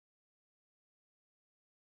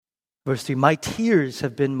Verse 3, my tears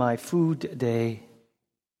have been my food day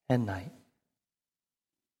and night.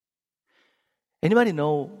 Anybody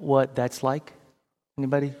know what that's like?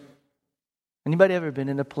 Anybody? Anybody ever been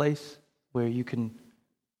in a place where you can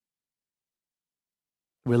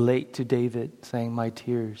relate to David saying, my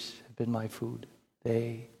tears have been my food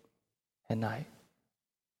day and night?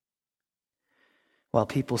 While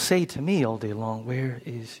people say to me all day long, where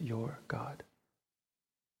is your God?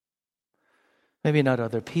 Maybe not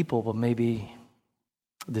other people, but maybe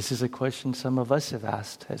this is a question some of us have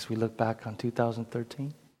asked as we look back on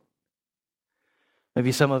 2013.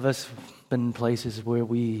 Maybe some of us have been in places where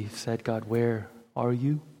we said, God, where are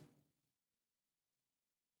you?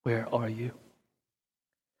 Where are you?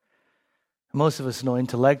 Most of us know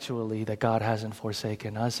intellectually that God hasn't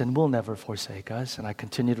forsaken us and will never forsake us. And I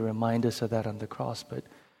continue to remind us of that on the cross. But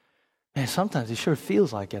man, sometimes it sure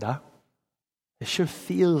feels like it, huh? It sure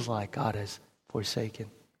feels like God has forsaken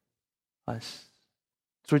us.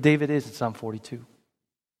 That's where David is in Psalm 42.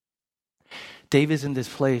 David's in this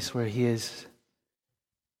place where he is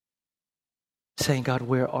saying, God,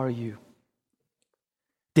 where are you?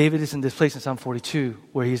 David is in this place in Psalm 42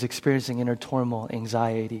 where he's experiencing inner turmoil,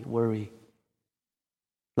 anxiety, worry,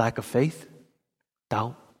 lack of faith,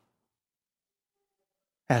 doubt.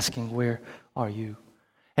 Asking, where are you?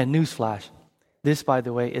 And newsflash, this, by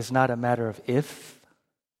the way, is not a matter of if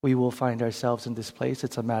we will find ourselves in this place.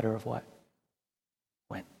 It's a matter of what?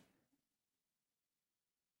 When.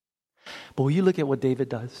 But will you look at what David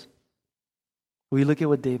does? Will you look at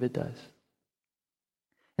what David does?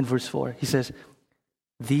 In verse 4, he says,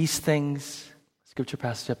 these things, scripture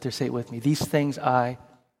passage up there, say it with me. These things I,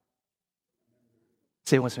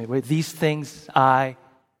 say it once with me, wait. These things I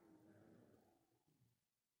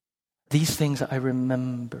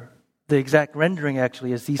remember. The exact rendering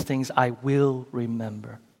actually is these things I will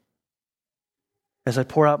remember as I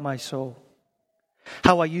pour out my soul.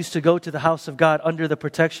 How I used to go to the house of God under the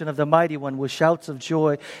protection of the Mighty One with shouts of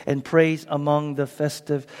joy and praise among the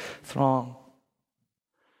festive throng.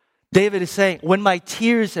 David is saying, when my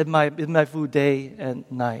tears in my food day and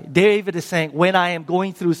night. David is saying, when I am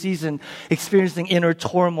going through a season experiencing inner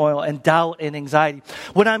turmoil and doubt and anxiety.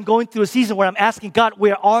 When I'm going through a season where I'm asking God,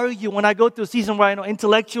 where are you? When I go through a season where I know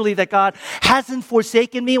intellectually that God hasn't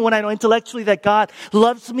forsaken me. When I know intellectually that God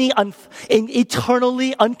loves me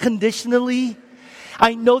eternally, unconditionally.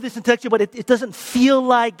 I know this intellectually, but it doesn't feel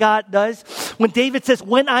like God does. When David says,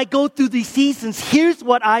 when I go through these seasons, here's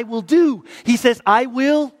what I will do. He says, I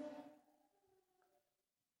will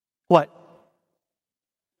what?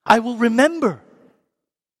 I will remember.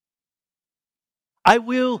 I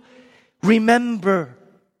will remember.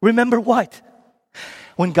 Remember what?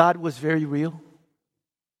 When God was very real.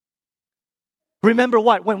 Remember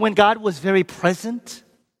what? When God was very present.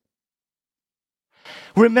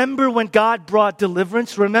 Remember when God brought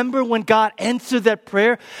deliverance. Remember when God answered that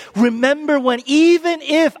prayer. Remember when even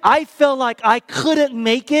if I felt like I couldn't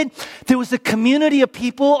make it, there was a community of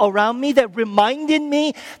people around me that reminded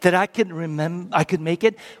me that I could make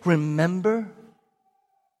it. Remember?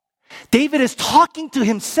 David is talking to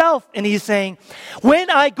himself and he's saying, when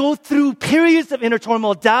I go through periods of inner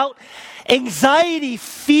turmoil, doubt, anxiety,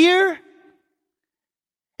 fear,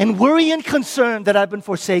 and worry and concern that I've been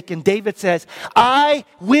forsaken, David says, I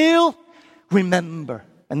will remember.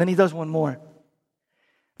 And then he does one more.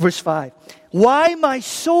 Verse 5. Why, my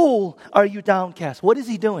soul, are you downcast? What is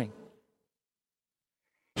he doing?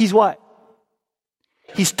 He's what?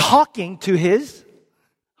 He's talking to his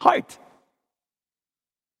heart.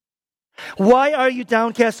 Why are you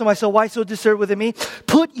downcast, O my soul? Why so disturbed within me?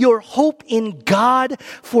 Put your hope in God,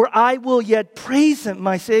 for I will yet praise Him,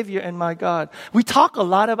 my Savior and my God. We talk a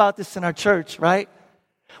lot about this in our church, right?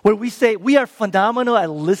 Where we say we are phenomenal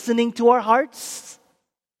at listening to our hearts,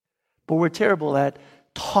 but we're terrible at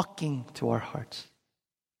talking to our hearts.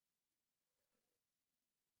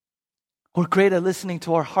 We're great at listening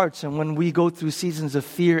to our hearts, and when we go through seasons of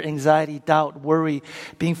fear, anxiety, doubt, worry,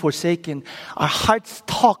 being forsaken, our hearts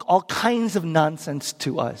talk all kinds of nonsense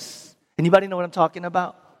to us. Anybody know what I'm talking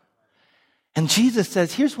about? And Jesus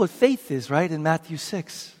says, here's what faith is, right, in Matthew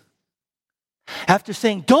 6. After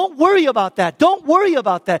saying, don't worry about that, don't worry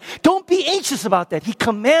about that, don't be anxious about that, He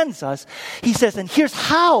commands us. He says, and here's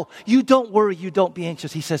how you don't worry, you don't be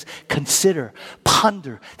anxious. He says, consider,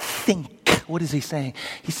 ponder, think. What is He saying?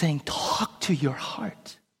 He's saying, talk to your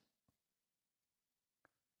heart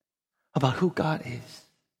about who God is,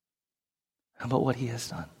 about what He has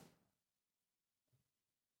done.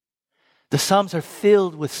 The Psalms are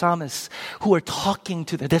filled with psalmists who are talking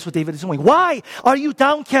to them. That's what David is doing. Why are you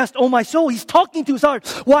downcast, O my soul? He's talking to his heart.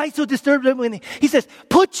 Why so disturbed? He says,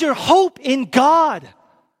 put your hope in God.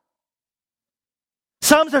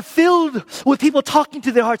 Psalms are filled with people talking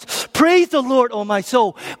to their hearts. Praise the Lord, O my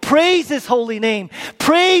soul. Praise His holy name.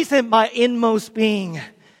 Praise Him, my inmost being,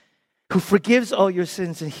 who forgives all your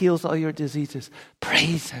sins and heals all your diseases.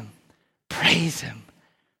 Praise Him. Praise Him.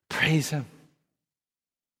 Praise Him.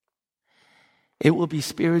 It will be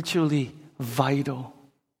spiritually vital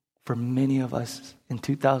for many of us in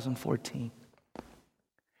 2014.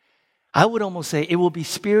 I would almost say it will be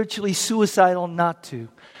spiritually suicidal not to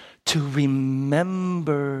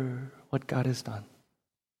remember what God has done.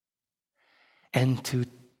 And to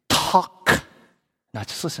talk, not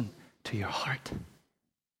just listen, to your heart.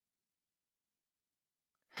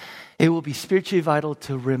 It will be spiritually vital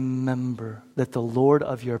to remember that the Lord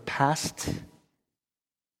of your past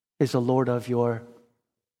is the Lord of your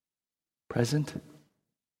present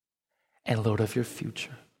and Lord of your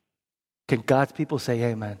future. Can God's people say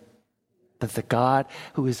amen? That the God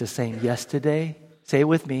who is the same yesterday, say it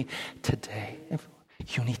with me, today.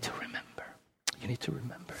 You need to remember. You need to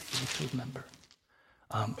remember. You need to remember.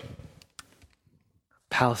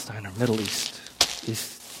 Palestine or Middle East is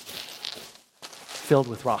filled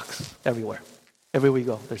with rocks everywhere. Everywhere you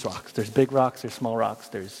go, there's rocks. There's big rocks, there's small rocks,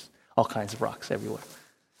 there's all kinds of rocks everywhere.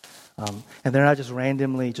 And they're not just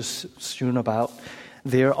randomly just strewn about.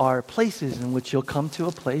 There are places in which you'll come to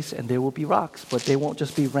a place and there will be rocks, but they won't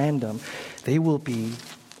just be random. They will be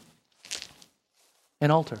an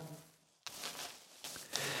altar.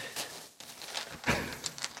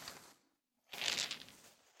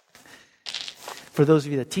 For those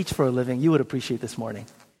of you that teach for a living, you would appreciate this morning.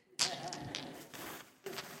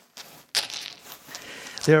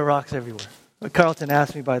 There are rocks everywhere. Carlton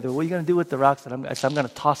asked me, by the way, what are you going to do with the rocks? I said, I'm going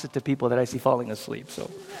to toss it to people that I see falling asleep.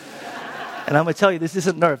 And I'm going to tell you, this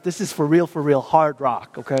isn't Nerf. This is for real, hard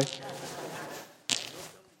rock, okay?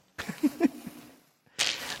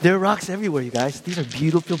 There are rocks everywhere, you guys. These are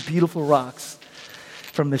beautiful, beautiful rocks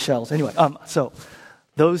from the shells. Anyway, so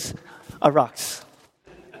those are rocks.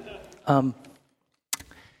 The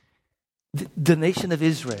nation of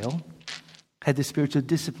Israel had the spiritual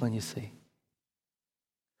discipline, you see,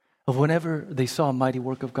 of whenever they saw a mighty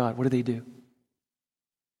work of God, what did they do?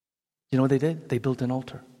 You know what they did? They built an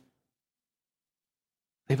altar.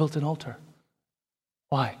 They built an altar.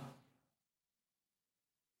 Why?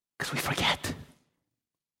 Because we forget.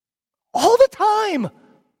 All the time.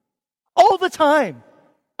 All the time.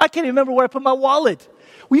 I can't even remember where I put my wallet.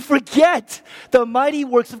 We forget the mighty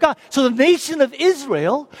works of God. So the nation of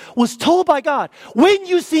Israel was told by God, when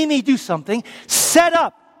you see me do something, set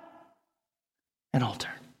up an altar.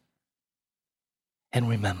 And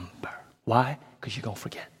remember. Why? Because you're going to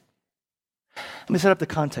forget. Let me set up the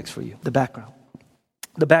context for you, the background.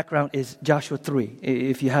 The background is Joshua 3.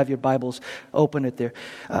 If you have your Bibles, open it there.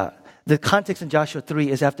 The context in Joshua 3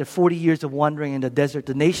 is after 40 years of wandering in the desert,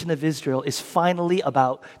 the nation of Israel is finally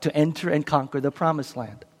about to enter and conquer the promised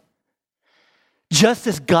land. Just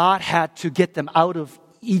as God had to get them out of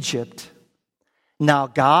Egypt, now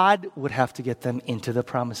God would have to get them into the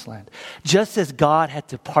promised land. Just as God had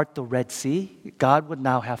to part the Red Sea, God would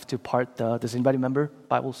now have to part does anybody remember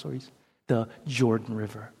Bible stories? The Jordan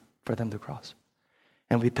River for them to cross.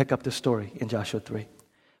 And we pick up the story in Joshua 3,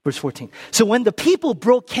 verse 14. So when the people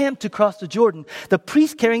broke camp to cross the Jordan, the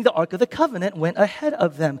priest carrying the Ark of the Covenant went ahead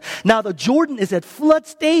of them. Now the Jordan is at flood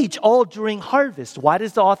stage all during harvest. Why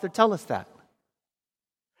does the author tell us that?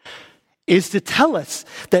 Is to tell us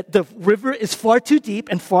that the river is far too deep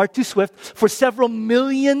and far too swift for several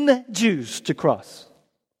million Jews to cross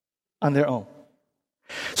on their own.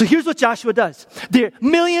 So here's what Joshua does. There are a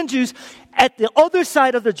million Jews at the other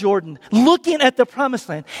side of the Jordan looking at the promised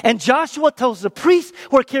land. And Joshua tells the priests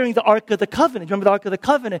who are carrying the Ark of the Covenant, remember the Ark of the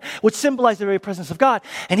Covenant, which symbolized the very presence of God.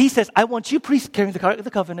 And he says, I want you priests carrying the Ark of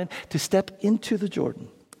the Covenant to step into the Jordan.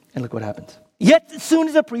 And look what happens. Yet as soon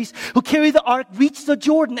as the priests who carry the ark reached the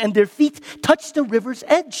Jordan and their feet touched the river's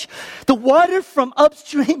edge, the water from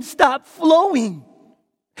upstream stopped flowing.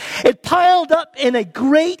 It piled up in a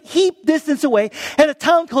great heap distance away at a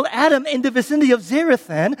town called Adam in the vicinity of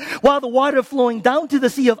Zarethan, while the water flowing down to the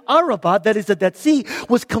Sea of Arabah, that is the Dead Sea,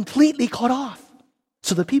 was completely cut off.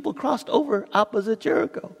 So the people crossed over opposite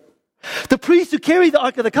Jericho. The priests who carried the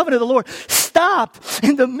Ark of the Covenant of the Lord stopped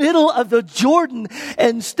in the middle of the Jordan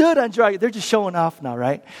and stood on dry. They're just showing off now,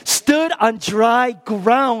 right? Stood on dry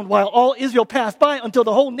ground while all Israel passed by until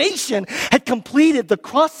the whole nation had completed the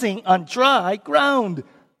crossing on dry ground.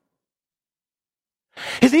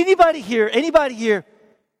 Has anybody here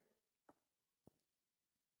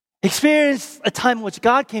experienced a time in which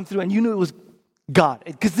God came through and you knew it was God?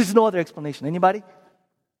 Because there's no other explanation. Anybody?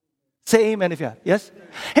 Say amen if you have. Yes?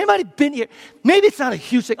 Anybody been here? Maybe it's not a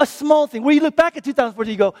huge thing, a small thing, where you look back at 2014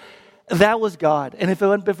 and you go, That was God. And if it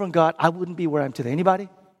hadn't been from God, I wouldn't be where I am today. Anybody?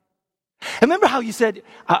 And remember how you said,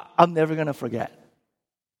 I'm never going to forget.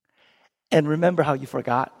 And remember how you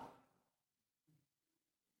forgot.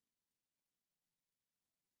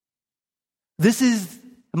 This is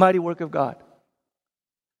the mighty work of God.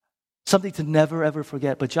 Something to never, ever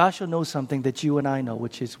forget. But Joshua knows something that you and I know,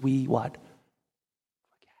 which is we what?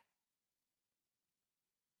 Forget.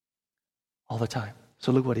 All the time.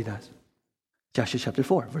 So look what he does. Joshua chapter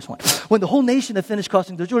 4, verse 1. When the whole nation had finished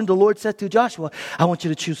crossing the Jordan, the Lord said to Joshua, I want you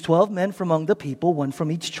to choose 12 men from among the people, one from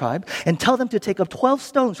each tribe, and tell them to take up 12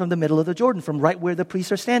 stones from the middle of the Jordan, from right where the priests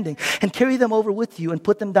are standing, and carry them over with you and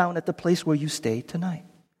put them down at the place where you stay tonight.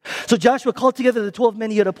 So Joshua called together the 12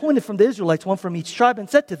 men he had appointed from the Israelites, one from each tribe, and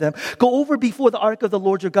said to them, go over before the ark of the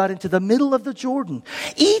Lord your God into the middle of the Jordan.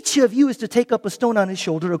 Each of you is to take up a stone on his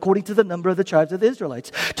shoulder according to the number of the tribes of the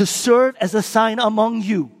Israelites, to serve as a sign among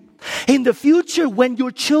you. In the future, when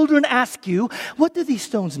your children ask you, what do these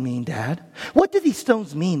stones mean, Dad? What do these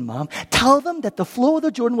stones mean, Mom? Tell them that the flow of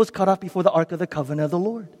the Jordan was cut off before the ark of the covenant of the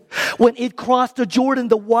Lord. When it crossed the Jordan,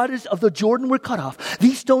 the waters of the Jordan were cut off.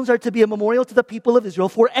 These stones are to be a memorial to the people of Israel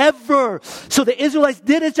forever. So the Israelites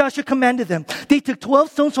did as Joshua commanded them. They took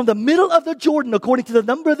 12 stones from the middle of the Jordan according to the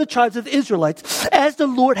number of the tribes of the Israelites, as the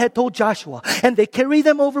Lord had told Joshua. And they carried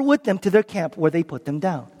them over with them to their camp where they put them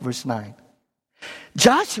down. Verse 9.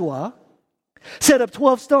 Joshua set up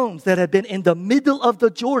 12 stones that had been in the middle of the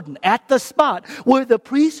Jordan at the spot where the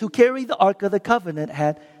priests who carried the Ark of the Covenant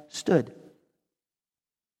had stood.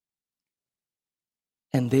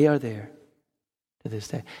 And they are there to this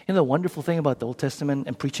day. You know, the wonderful thing about the Old Testament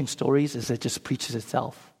and preaching stories is it just preaches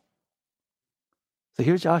itself. So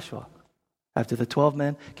here's Joshua. After the 12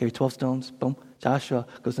 men carry 12 stones, boom, Joshua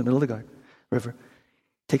goes to the middle of the river,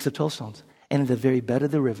 takes up 12 stones. And in the very bed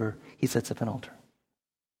of the river, he sets up an altar.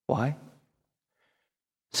 Why?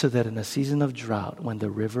 So that in a season of drought, when the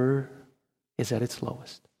river is at its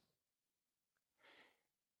lowest,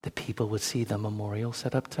 the people would see the memorial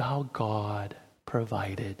set up to how God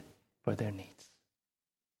provided for their needs.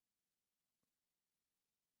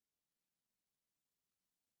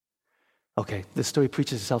 Okay, this story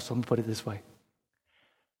preaches itself, so let me put it this way.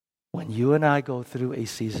 When you and I go through a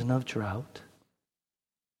season of drought,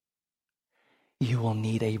 you will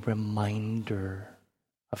need a reminder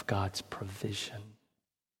of God's provision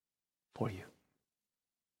for you.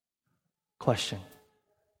 Question,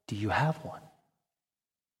 do you have one?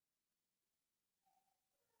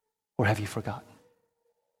 Or have you forgotten?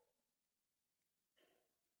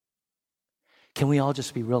 Can we all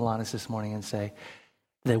just be real honest this morning and say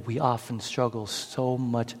that we often struggle so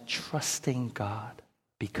much trusting God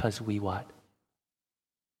because we what?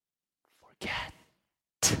 Forget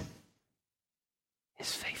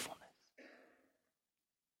His faithfulness.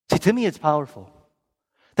 See, to me it's powerful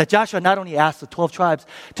that Joshua not only asked the 12 tribes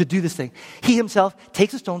to do this thing, he himself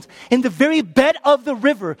takes the stones in the very bed of the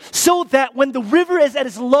river so that when the river is at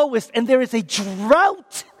its lowest and there is a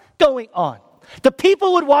drought going on, the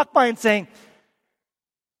people would walk by and saying,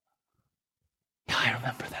 yeah, I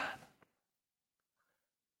remember that.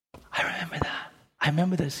 I remember that. I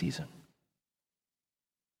remember that season.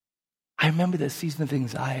 I remember that season of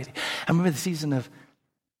anxiety. I remember the season of,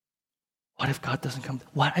 what if God doesn't come?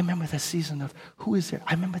 What? I remember that season of, who is there?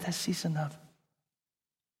 I remember that season of,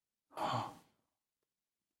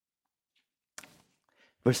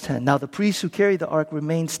 Verse 10, now the priests who carried the ark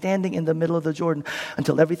remained standing in the middle of the Jordan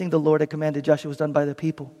until everything the Lord had commanded Joshua was done by the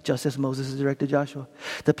people, just as Moses had directed Joshua.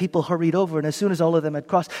 The people hurried over, and as soon as all of them had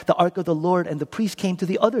crossed, the ark of the Lord and the priests came to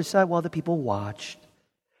the other side while the people watched.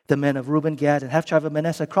 The men of Reuben, Gad, and half tribe of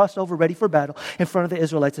Manasseh crossed over ready for battle in front of the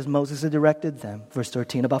Israelites as Moses had directed them. Verse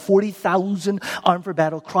 13, about 40,000 armed for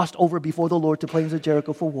battle crossed over before the Lord to plains of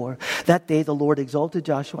Jericho for war. That day the Lord exalted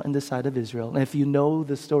Joshua in the sight of Israel. And if you know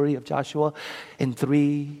the story of Joshua in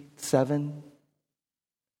 3:7,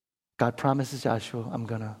 God promises Joshua, I'm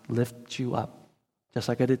going to lift you up, just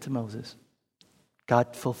like I did to Moses.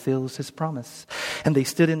 God fulfills His promise. And they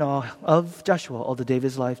stood in awe of Joshua all the day of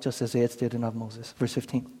his life, just as they had stood in awe of Moses. Verse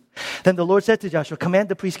 15. Then the Lord said to Joshua, command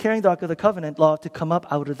the priests carrying the ark of the covenant law to come up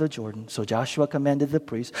out of the Jordan. So Joshua commanded the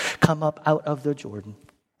priests, come up out of the Jordan.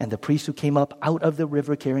 And the priests who came up out of the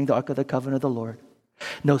river carrying the ark of the covenant of the Lord,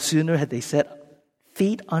 no sooner had they set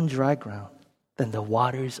feet on dry ground than the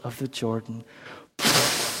waters of the Jordan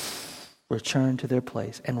returned to their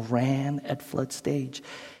place and ran at flood stage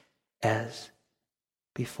as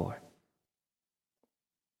before.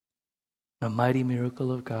 A mighty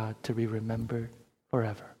miracle of God to be remembered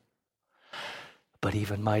forever. But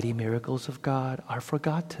even mighty miracles of God are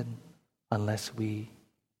forgotten unless we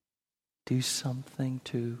do something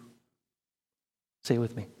to, say it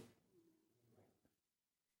with me,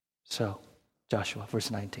 So, Joshua, verse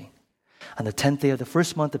 19. On the 10th day of the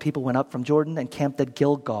first month, the people went up from Jordan and camped at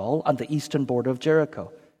Gilgal on the eastern border of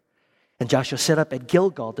Jericho. And Joshua set up at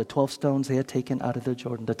Gilgal the 12 stones they had taken out of the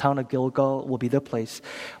Jordan. The town of Gilgal will be the place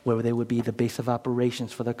where they would be the base of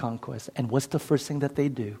operations for the conquest. And what's the first thing that they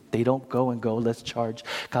do? They don't go, let's charge.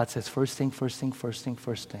 God says, first thing.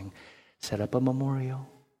 Set up a memorial.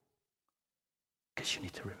 Because you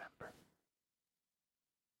need to remember.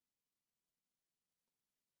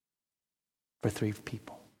 For 3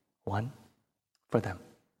 people. 1, for them.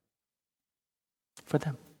 For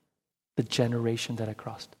them. The generation that I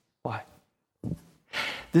crossed. Why?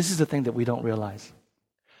 This is the thing that we don't realize.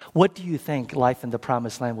 What do you think life in the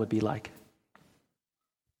promised land would be like?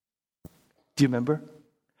 Do you remember?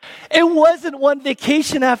 It wasn't one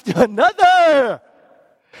vacation after another.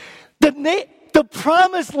 The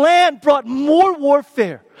promised land brought more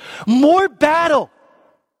warfare, more battle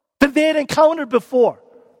than they had encountered before.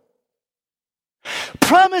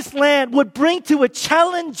 Promised land would bring to it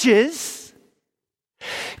challenges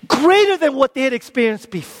greater than what they had experienced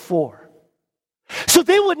before. So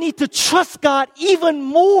they would need to trust God even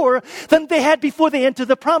more than they had before they entered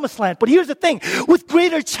the promised land. But here's the thing. With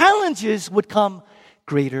greater challenges would come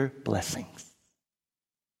greater blessings.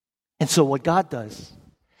 And so what God does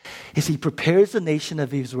is He prepares the nation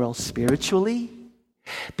of Israel spiritually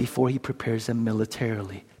before He prepares them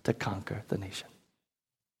militarily to conquer the nation.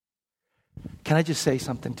 Can I just say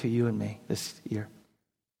something to you and me this year?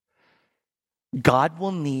 God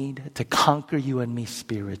will need to conquer you and me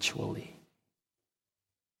spiritually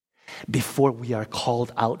before we are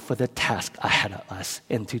called out for the task ahead of us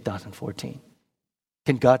in 2014.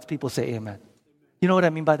 Can God's people say amen? You know what I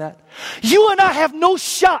mean by that? You and I have no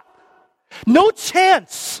shot, no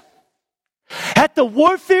chance at the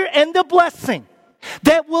warfare and the blessing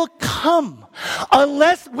that will come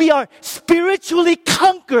unless we are spiritually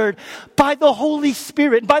conquered by the Holy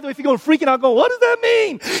Spirit. And by the way, if you're going freaking out, what does that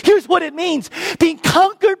mean? Here's what it means. Being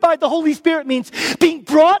conquered by the Holy Spirit means being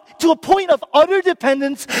brought to a point of utter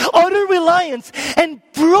dependence, utter reliance, and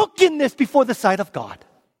brokenness before the sight of God,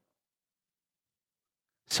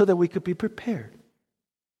 so that we could be prepared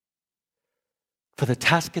for the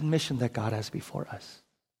task and mission that God has before us.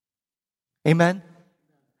 Amen?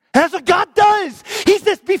 And that's what God does. He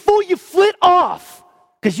says, before you flit off,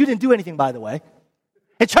 because you didn't do anything, by the way,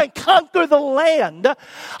 and try and conquer the land,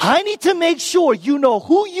 I need to make sure you know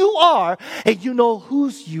who you are and you know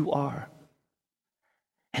whose you are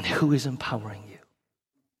and who is empowering you.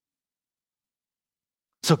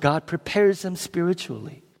 So God prepares them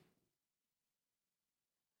spiritually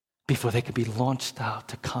before they can be launched out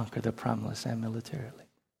to conquer the promised land militarily.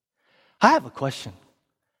 I have a question.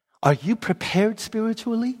 Are you prepared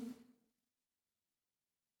spiritually?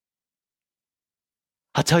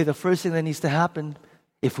 I'll tell you the first thing that needs to happen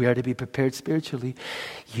if we are to be prepared spiritually,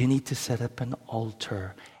 you need to set up an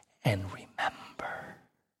altar and remember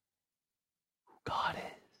who God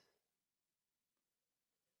is.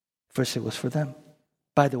 First, it was for them.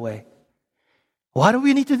 By the way, why do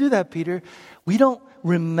we need to do that, Peter? We don't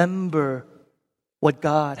remember what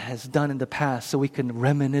God has done in the past so we can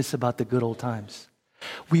reminisce about the good old times.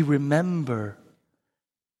 We remember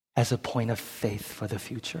as a point of faith for the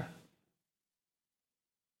future.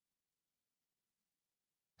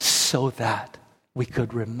 So that we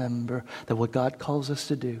could remember that what God calls us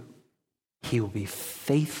to do, He will be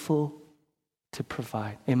faithful to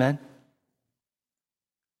provide. Amen?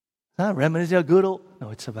 It's not reminiscing a good old... No,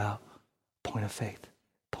 it's about point of faith.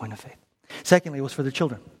 Point of faith. Secondly, it was for the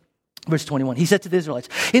children. Verse 21, He said to the Israelites,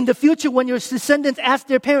 in the future when your descendants ask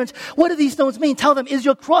their parents, what do these stones mean? Tell them,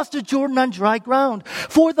 Israel crossed the Jordan on dry ground.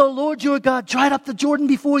 For the Lord your God dried up the Jordan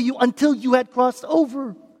before you until you had crossed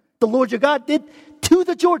over. The Lord your God did to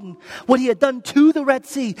the Jordan what He had done to the Red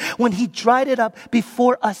Sea when He dried it up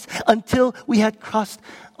before us until we had crossed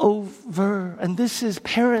over. And this is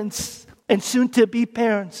parents and soon to be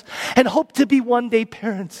parents and hope to be one day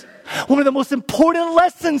parents. One of the most important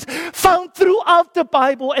lessons found throughout the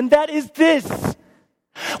Bible, and that is this.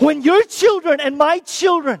 When your children and my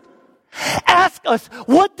children ask us,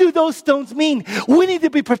 what do those stones mean? We need to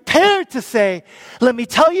be prepared to say, let me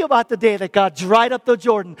tell you about the day that God dried up the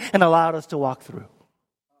Jordan and allowed us to walk through.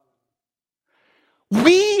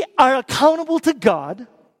 We are accountable to God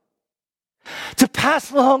to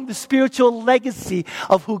pass along the spiritual legacy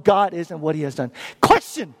of who God is and what He has done.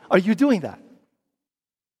 Question, are you doing that?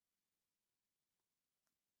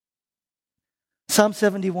 Psalm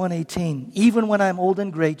 71:18. Even when I'm old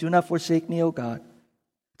and gray, do not forsake me, O God,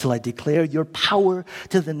 till I declare your power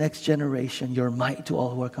to the next generation, your might to all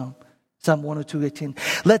who are come. Psalm 102:18.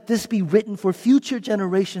 Let this be written for future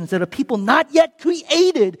generations, that a people not yet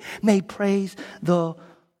created may praise the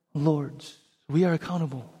Lord. We are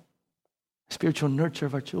accountable. Spiritual nurture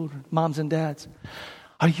of our children. Moms and dads,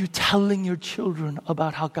 are you telling your children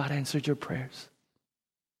about how God answered your prayers?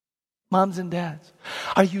 Moms and dads,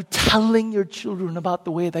 are you telling your children about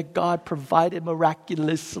the way that God provided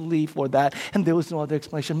miraculously for that and there was no other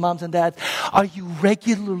explanation? Moms and dads, are you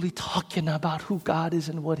regularly talking about who God is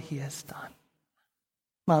and what He has done?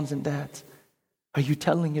 Moms and dads, are you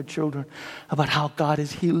telling your children about how God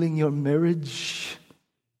is healing your marriage?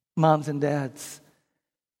 Moms and dads,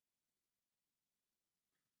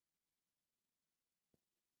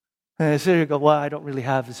 and so you go, well, I don't really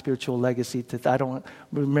have a spiritual legacy.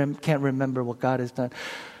 Can't remember what God has done.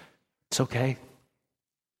 It's okay.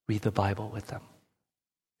 Read the Bible with them.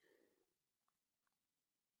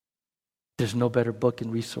 There's no better book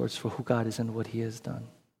and resource for who God is and what He has done.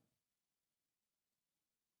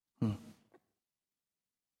 And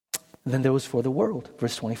then there was for the world,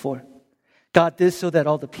 verse 24. God did so that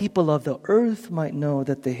all the people of the earth might know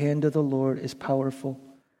that the hand of the Lord is powerful,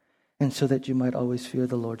 and so that you might always fear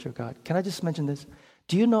the Lord your God. Can I just mention this?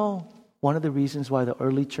 Do you know one of the reasons why the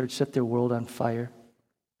early church set their world on fire?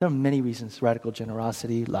 There are many reasons: radical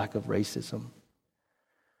generosity, lack of racism.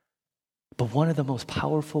 But one of the most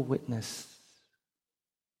powerful witnesses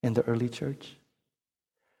in the early church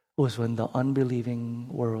was when the unbelieving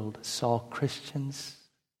world saw Christians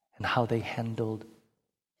and how they handled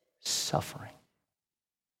suffering.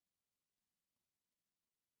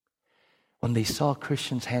 When they saw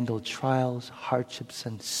Christians handle trials, hardships,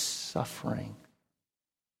 and suffering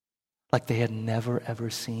like they had never, ever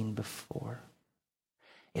seen before,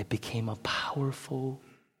 it became a powerful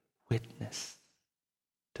witness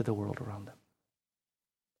to the world around them.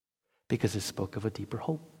 Because it spoke of a deeper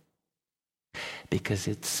hope. Because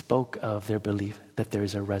it spoke of their belief that there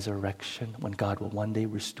is a resurrection when God will one day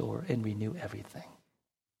restore and renew everything.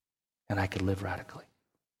 And I could live radically.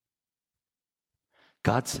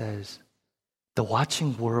 God says, the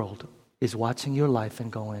watching world is watching your life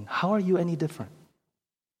and going, how are you any different?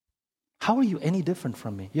 How are you any different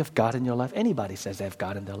from me? You have God in your life. Anybody says they have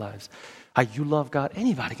God in their lives. How you love God.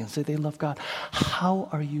 Anybody can say they love God. How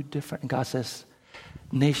are you different? And God says,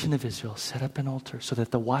 nation of Israel, set up an altar so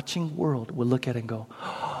that the watching world will look at it and go,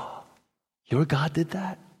 oh, your God did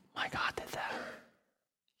that? My God did that.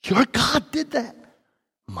 Your God did that?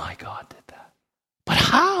 My God did that. But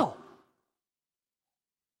how?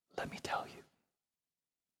 Let me tell you.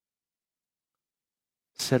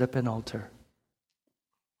 Set up an altar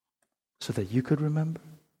so that you could remember,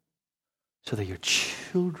 so that your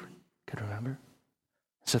children could remember,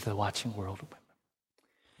 so that the watching world will remember.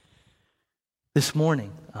 This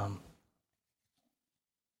morning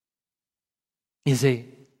is a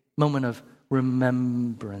moment of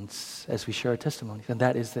remembrance as we share our testimonies, and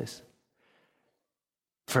that is this.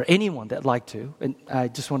 For anyone that'd like to, and I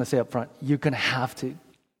just want to say up front, you're going to have to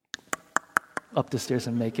up the stairs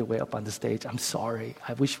and make your way up on the stage. I'm sorry.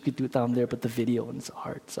 I wish we could do it down there, but the video is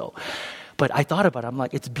hard. But I thought about it. I'm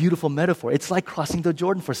like, it's a beautiful metaphor. It's like crossing the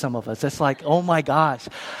Jordan for some of us. It's like, oh my gosh.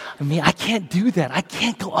 I mean, I can't do that. I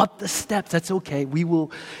can't go up the steps. That's okay. We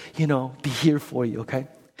will, be here for you, okay?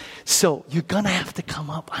 So you're going to have to come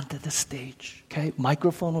up onto the stage, okay?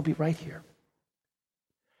 Microphone will be right here.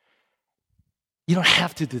 You don't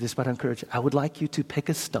have to do this, but I encourage you. I would like you to pick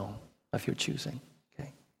a stone of your choosing.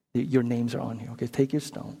 Your names are on here, okay? Take your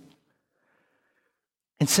stone.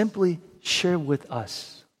 And simply share with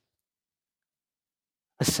us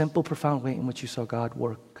a simple, profound way in which you saw God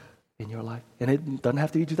work in your life. And it doesn't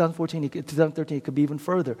have to be 2014, 2013, it could be even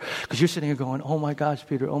further. Because you're sitting here going, oh my gosh,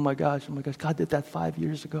 Peter, oh my gosh, God did that 5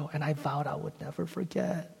 years ago, and I vowed I would never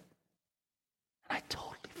forget. And I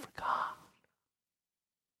totally forgot.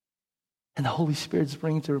 And the Holy Spirit's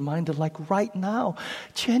bringing to reminder, like right now,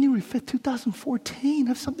 January 5th, 2014,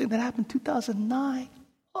 of something that happened 2009.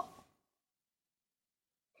 Oh.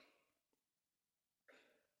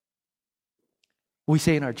 We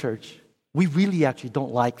say in our church, we really actually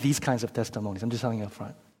don't like these kinds of testimonies. I'm just telling you up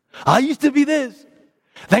front. I used to be this.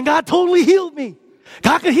 Then God totally healed me.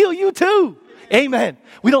 God could heal you too. Amen.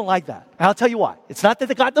 We don't like that. And I'll tell you why. It's not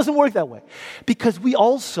that God doesn't work that way. Because we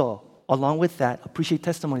also, along with that, appreciate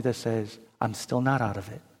testimony that says, I'm still not out of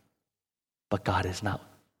it, but God is not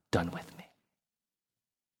done with me.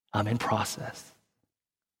 I'm in process,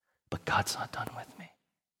 but God's not done with me.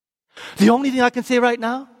 The only thing I can say right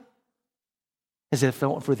now is that if it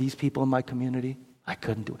weren't for these people in my community, I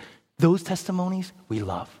couldn't do it. Those testimonies, we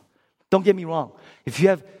love. Don't get me wrong. If you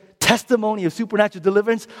have testimony of supernatural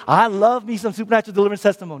deliverance. I love me some supernatural deliverance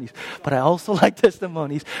testimonies. But I also like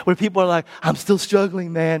testimonies where people are like, I'm still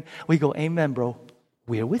struggling, man. We go, amen, bro.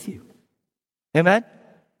 We're with you. Amen?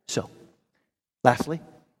 So, lastly,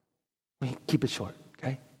 we keep it short,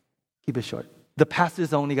 okay? Keep it short. The pastor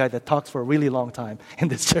is the only guy that talks for a really long time in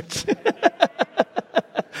this church.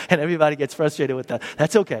 And everybody gets frustrated with that.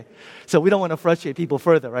 That's okay. So we don't want to frustrate people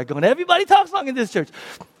further, right? Going, everybody talks long in this church.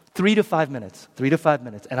 3 to 5 minutes. 3 to 5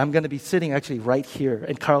 minutes. And I'm going to be sitting actually right here.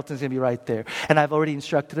 And Carlton's going to be right there. And I've already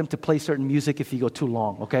instructed him to play certain music if you go too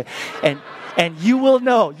long, okay? And you will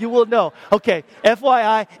know. Okay,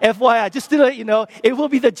 FYI, just to let you know, it will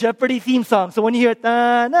be the Jeopardy theme song. So when you hear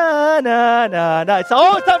na na na na na, it's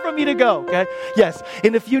always time for me to go, okay? Yes.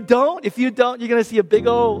 And if you don't, you're going to see a big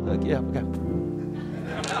old, okay.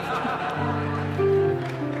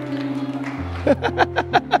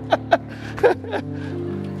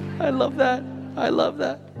 I love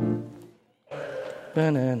that.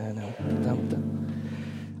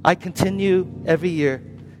 I continue every year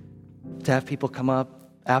to have people come up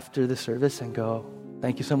after the service and go,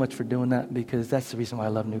 thank you so much for doing that, because that's the reason why I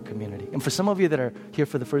love New Community. And for some of you that are here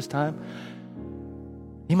for the first time,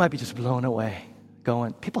 you might be just blown away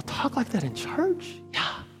going, people talk like that in church? Yeah,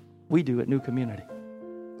 we do at New Community.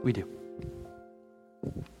 We do.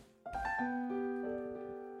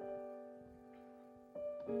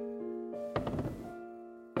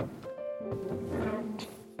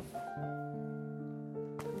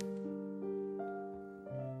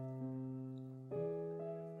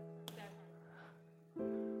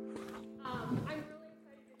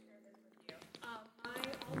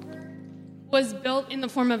 Was built in the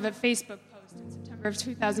form of a Facebook post in September of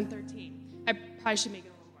 2013. I probably should make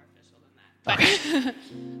it a little more official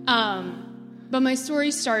than that. But my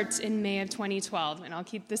story starts in May of 2012, and I'll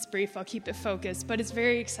keep this brief, I'll keep it focused, but it's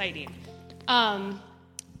very exciting.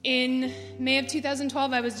 In May of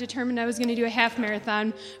 2012, I was determined I was going to do a half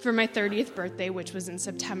marathon for my 30th birthday, which was in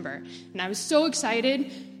September. And I was so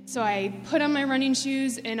excited, so I put on my running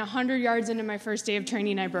shoes, and 100 yards into my first day of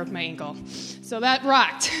training, I broke my ankle. So that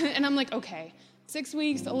rocked. And I'm like, okay, 6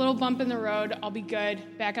 weeks, a little bump in the road, I'll be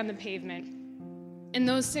good, back on the pavement. In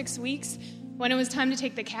those 6 weeks, when it was time to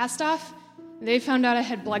take the cast off, they found out I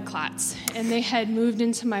had blood clots, and they had moved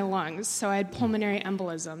into my lungs, so I had pulmonary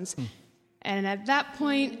embolisms. And at that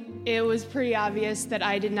point, it was pretty obvious that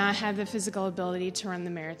I did not have the physical ability to run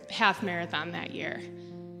the half marathon that year.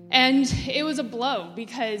 And it was a blow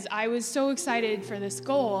because I was so excited for this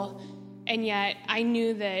goal, and yet I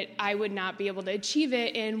knew that I would not be able to achieve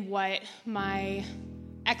it in what my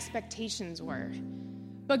expectations were.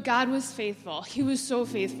 But God was faithful. He was so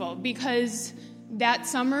faithful because that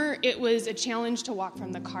summer, it was a challenge to walk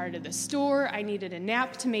from the car to the store. I needed a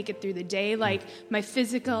nap to make it through the day. Like, my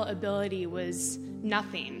physical ability was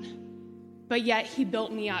nothing. But yet, He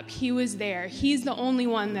built me up. He was there. He's the only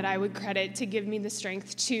one that I would credit to give me the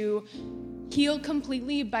strength to heal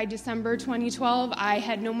completely. By December 2012, I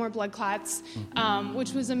had no more blood clots,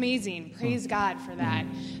 which was amazing. Praise God for that.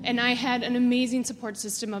 And I had an amazing support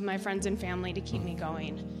system of my friends and family to keep me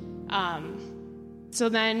going. So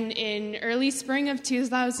then in early spring of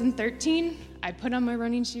 2013, I put on my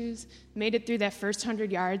running shoes, made it through that first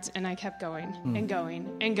 100 yards, and I kept going and going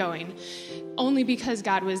and going, only because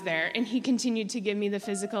God was there, and He continued to give me the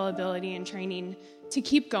physical ability and training to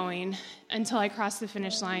keep going until I crossed the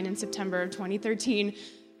finish line in September of 2013.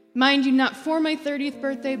 Mind you, not for my 30th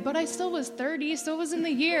birthday, but I still was 30, so it was in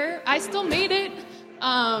the year. I still made it.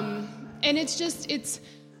 And it's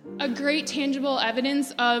a great tangible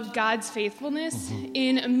evidence of God's faithfulness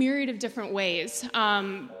in a myriad of different ways,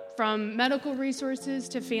 from medical resources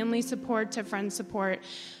to family support to friend support.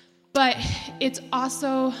 But it's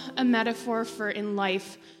also a metaphor for in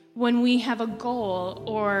life when we have a goal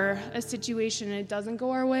or a situation and it doesn't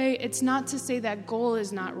go our way. It's not to say that goal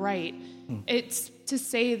is not right. It's to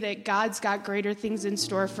say that God's got greater things in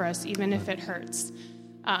store for us, even if it hurts.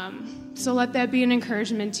 So let that be an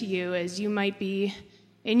encouragement to you as you might be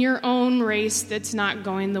in your own race that's not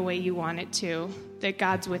going the way you want it to, that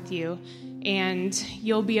God's with you. And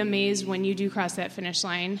you'll be amazed when you do cross that finish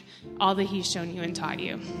line, all that He's shown you and taught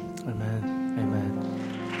you. Amen. Amen.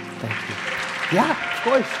 Thank you. Yeah, of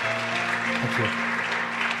course. Thank you.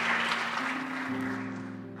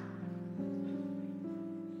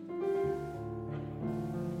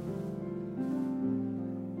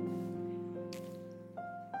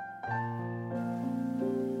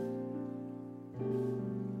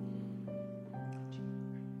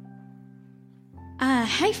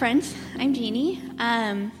 Hi, friends. I'm Jeannie.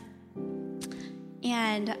 I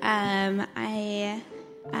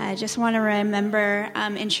I just want to remember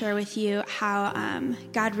and share with you how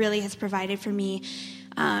God really has provided for me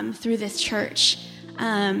through this church.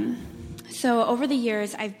 So over the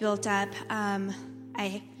years, I've built up,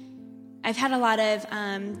 I've had a lot of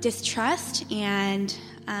distrust and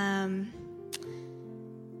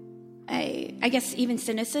I guess even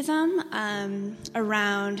cynicism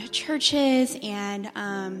around churches and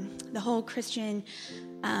the whole Christian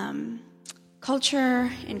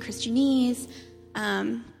culture and Christianese,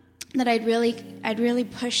 that I'd really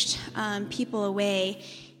pushed people away.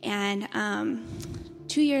 And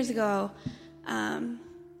 2 years ago,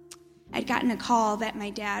 I'd gotten a call that my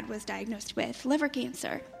dad was diagnosed with liver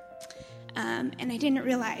cancer. And I didn't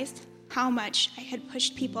realize how much I had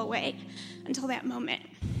pushed people away until that moment.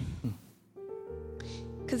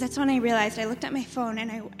 Because that's when I realized, I looked at my phone and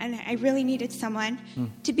I really needed someone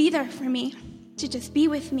to be there for me, to just be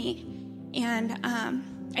with me. And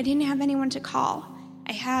I didn't have anyone to call.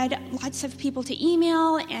 I had lots of people to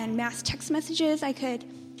email and mass text messages I could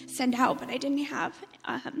send out, but I didn't have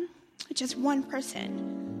just one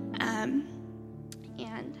person.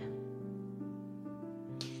 And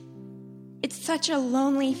it's such a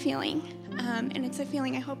lonely feeling, and it's a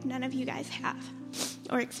feeling I hope none of you guys have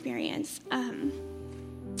or experience.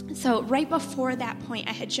 So right before that point,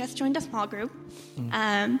 I had just joined a small group,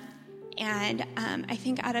 and I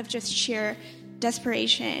think out of just sheer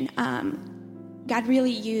desperation, God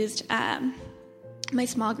really used my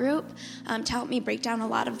small group to help me break down a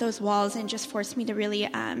lot of those walls and just force me to really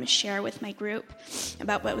share with my group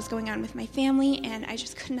about what was going on with my family, and I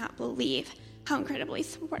just could not believe how incredibly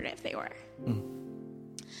supportive they were.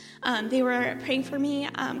 They were praying for me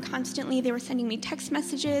constantly. They were sending me text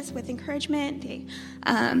messages with encouragement.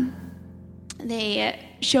 They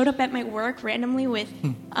showed up at my work randomly with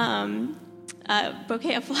a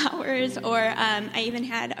bouquet of flowers, or I even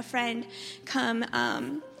had a friend come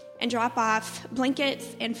and drop off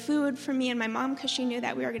blankets and food for me and my mom because she knew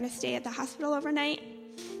that we were going to stay at the hospital overnight.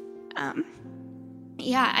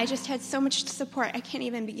 I just had so much support I can't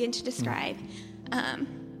even begin to describe.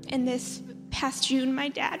 And this past June, my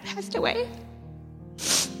dad passed away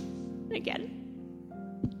again.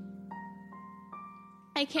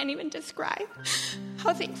 I can't even describe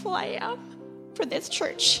how thankful I am for this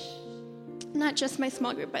church. Not just my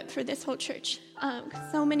small group, but for this whole church.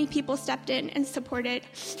 So many people stepped in and supported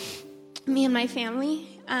me and my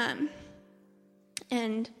family. And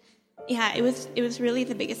it was really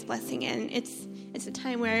the biggest blessing. And it's a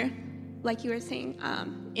time where, like you were saying,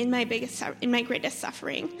 in my greatest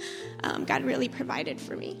suffering, God really provided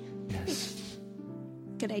for me. Yes.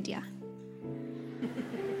 Good idea.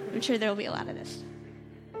 I'm sure there will be a lot of this.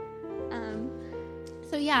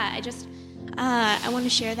 I want to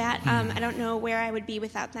share that. I don't know where I would be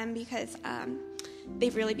without them because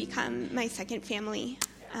they've really become my second family.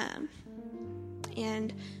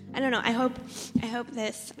 And I don't know. I hope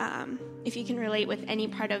this. If you can relate with any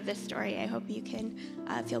part of this story, I hope you can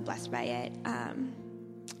feel blessed by it.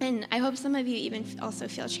 And I hope some of you even also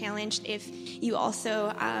feel challenged if you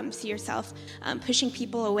also see yourself pushing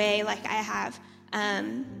people away like I have.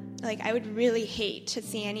 I would really hate to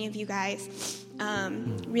see any of you guys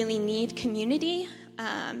really need community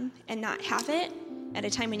and not have it at a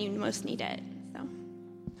time when you most need it. So,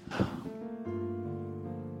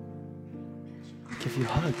 I'll give you a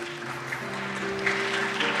hug.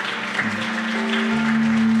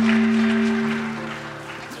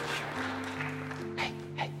 Hey,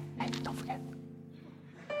 don't forget.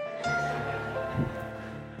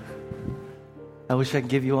 I wish I could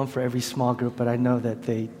give you one for every small group, but I know that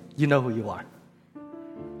you know who you are.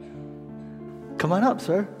 Come on up,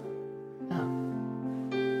 sir. Yeah.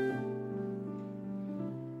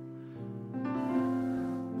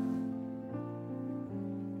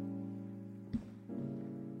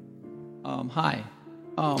 Hi.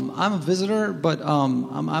 I'm a visitor, but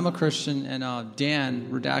I'm a Christian, and Dan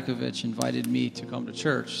Radakovich invited me to come to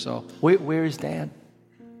church. So where is Dan?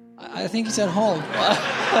 I think he's at home. But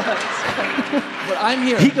I'm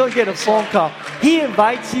here. He gonna get a phone call. He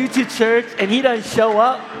invites you to church and he doesn't show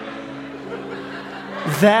up.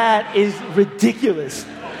 That is ridiculous.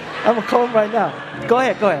 I'm gonna call him right now. Go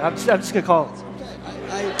ahead. I'm just gonna call him.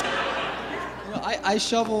 I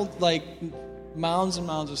shoveled like mounds and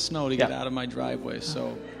mounds of snow to get out of my driveway,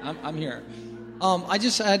 so I'm here. I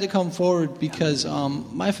just had to come forward because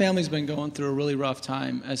my family's been going through a really rough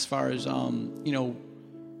time as far as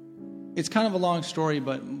it's kind of a long story,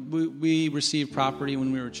 but we received property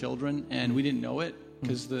when we were children, and we didn't know it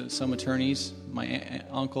because some attorneys, my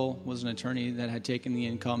uncle was an attorney that had taken the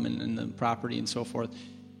income and the property and so forth.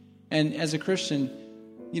 And as a Christian,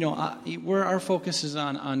 where our focus is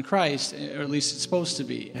on Christ, or at least it's supposed to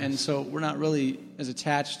be. And so we're not really as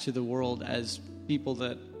attached to the world as people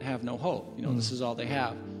that have no hope. This is all they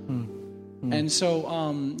have. And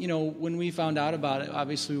so, when we found out about it,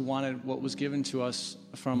 obviously we wanted what was given to us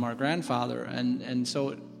from our grandfather. And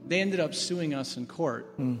so they ended up suing us in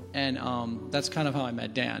court. And that's kind of how I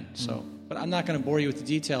met Dan. So, but I'm not going to bore you with the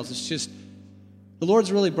details. It's just, the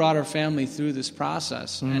Lord's really brought our family through this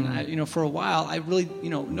process. And, for a while, I really,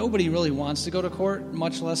 nobody really wants to go to court,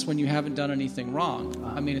 much less when you haven't done anything wrong.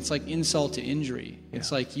 Wow. I mean, it's like insult to injury. Yeah.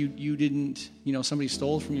 It's like you didn't, somebody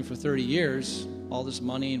stole from you for 30 years, all this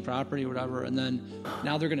money and property or whatever, and then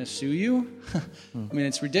now they're going to sue you? I mean,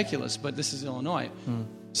 it's ridiculous, but this is Illinois.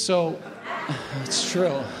 So, it's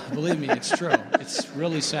true. Believe me, it's true. It's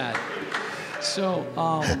really sad. So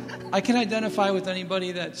I can identify with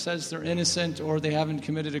anybody that says they're innocent or they haven't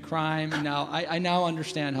committed a crime. And now I now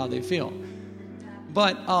understand how they feel.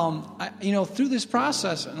 But through this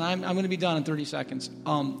process, and I'm going to be done in 30 seconds.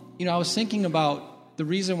 I was thinking about the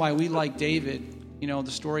reason why we like David.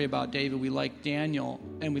 The story about David. We like Daniel,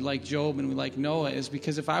 and we like Job, and we like Noah, is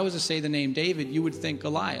because if I was to say the name David, you would think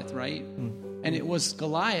Goliath, right? And it was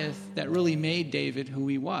Goliath that really made David who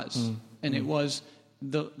he was, and it was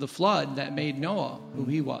the flood that made Noah who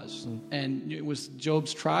he was. And it was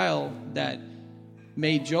Job's trial that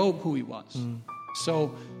made Job who he was.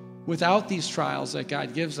 So without these trials that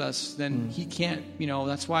God gives us, then he can't,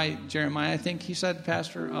 that's why Jeremiah, I think he said,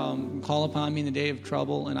 Pastor, call upon me in the day of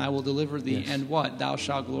trouble and I will deliver thee. Yes. And what? Thou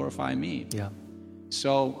shalt glorify me. Yeah.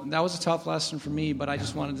 So that was a tough lesson for me, but I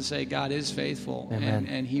just wanted to say God is faithful.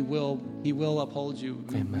 And he will uphold you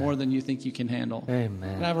more than you think you can handle.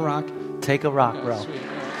 Amen. Can I have a rock? Take a rock, bro. Sweet.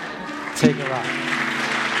 Take a rock.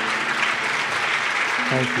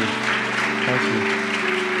 Thank you. Thank you.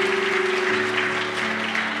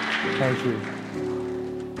 Thank you.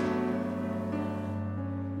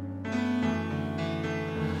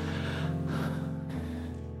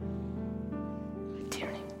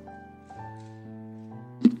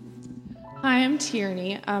 Hi, I'm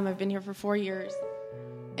Tierney. I've been here for 4 years,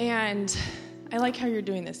 and I like how you're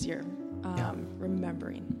doing this year,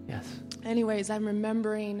 remembering. Yes. Anyways, I'm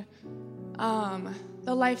remembering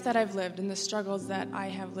the life that I've lived and the struggles that I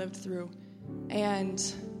have lived through, and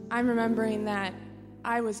I'm remembering that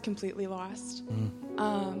I was completely lost,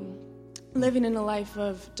 living in a life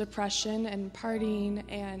of depression and partying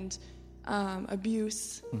and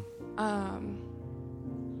abuse,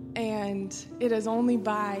 and it is only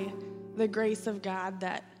by the grace of God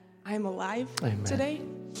that I'm alive today.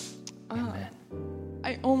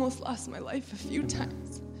 I almost lost my life a few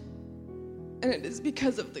times. And it is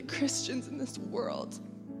because of the Christians in this world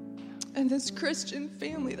and this Christian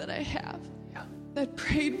family that I have that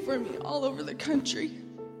prayed for me all over the country.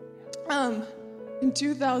 In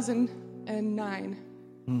 2009,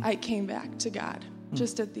 I came back to God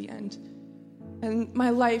just at the end. And my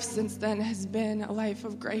life since then has been a life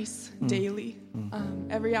of grace daily,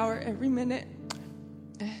 every hour, every minute.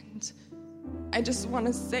 And I just want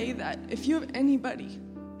to say that if you have anybody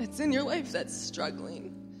that's in your life that's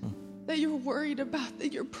struggling, that you're worried about,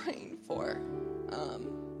 that you're praying for,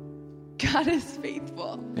 God is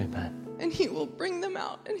faithful. Amen. And he will bring them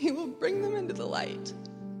out, and he will bring them into the light.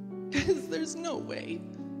 Because there's no way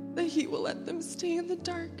that he will let them stay in the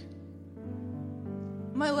dark.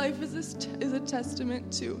 My life is a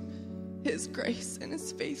testament to his grace and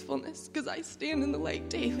his faithfulness, because I stand in the light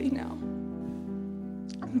daily now.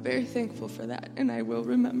 I'm very thankful for that, and I will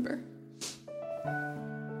remember.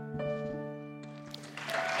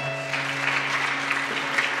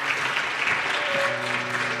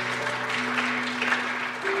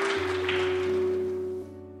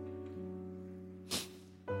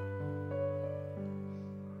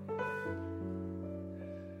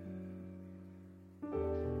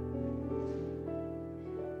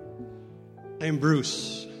 I'm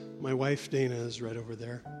Bruce. My wife, Dana, is right over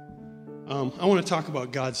there. I want to talk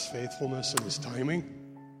about God's faithfulness and his timing.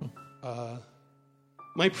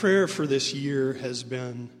 My prayer for this year has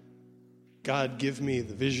been, God, give me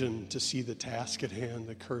the vision to see the task at hand,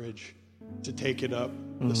 the courage to take it up,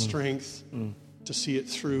 the strength to see it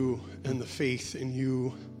through, and the faith in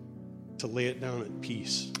you to lay it down at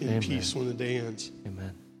peace, in peace when the day ends.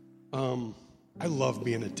 Amen. I love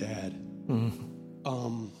being a dad.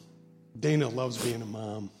 Dana loves being a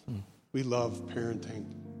mom. We love parenting.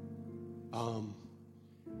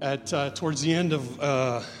 Towards the end of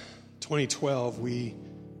 2012, we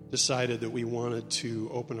decided that we wanted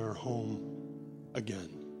to open our home again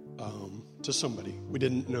to somebody. We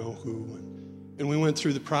didn't know who. And we went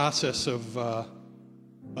through the process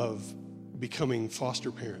of becoming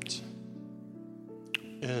foster parents.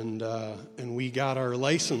 and we got our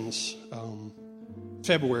license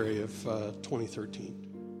February of 2013.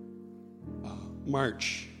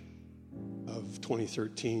 March of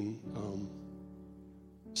 2013,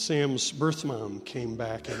 Sam's birth mom came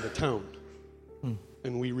back into town,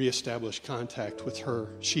 and we reestablished contact with her.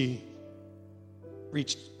 She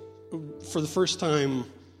reached, for the first time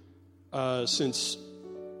since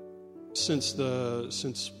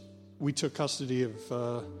we took custody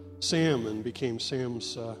of Sam and became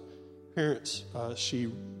Sam's parents,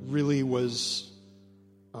 she really was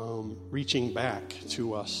reaching back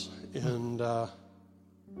to us. And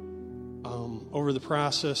over the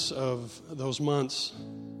process of those months,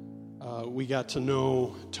 we got to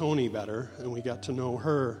know Tony better, and we got to know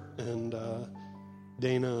her. And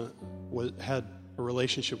Dana had a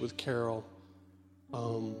relationship with Carol.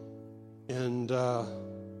 Over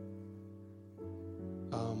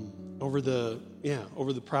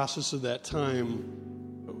the process of that time,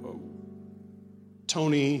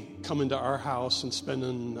 Tony coming to our house and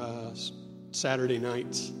spending Saturday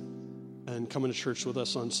nights and coming to church with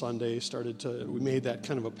us on Sunday we made that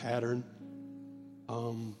kind of a pattern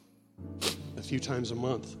a few times a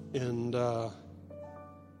month. And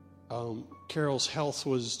Carol's health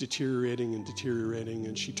was deteriorating, and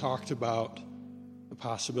she talked about the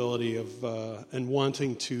possibility of and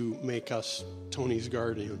wanting to make us Tony's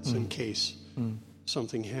guardians in case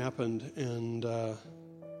something happened. And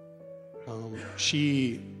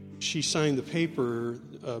she signed the paper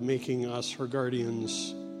making us her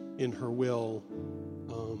guardians in her will,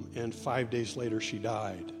 and 5 days later she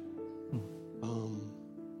died.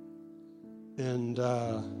 And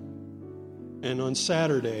on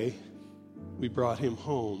Saturday we brought him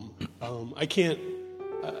home. I can't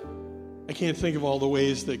think of all the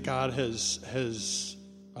ways that God has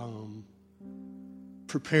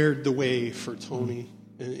prepared the way for Tony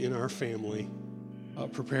in our family,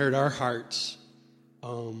 prepared our hearts,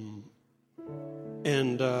 and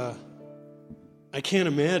I can't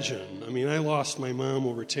imagine. I mean, I lost my mom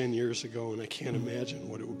over 10 years ago, and I can't imagine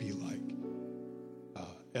what it would be like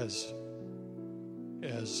as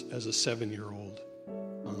a 7-year-old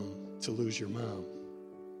to lose your mom.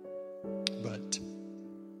 But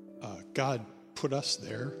God put us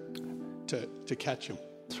there to catch him.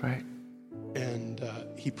 That's right. And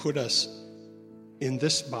he put us in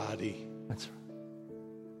this body. That's right.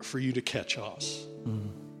 For you to catch us.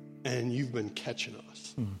 And you've been catching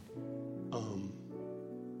us.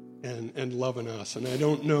 And loving us. And I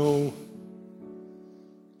don't know,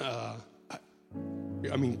 I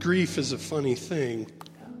mean, grief is a funny thing.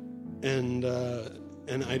 And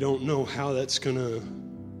I don't know how that's gonna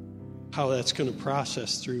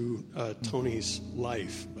process through Tony's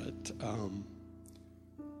life, but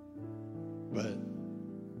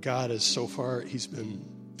God is so far, he's been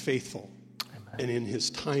faithful. Amen. And in his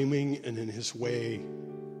timing and in his way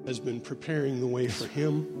has been preparing the way for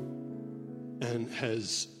him, and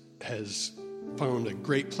has found a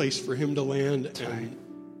great place for him to land. That's and right.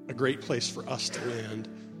 A great place for us to land.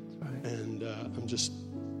 Right. And I'm just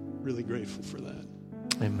really grateful for that.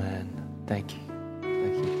 Amen. Thank you.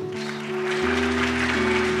 Thank you.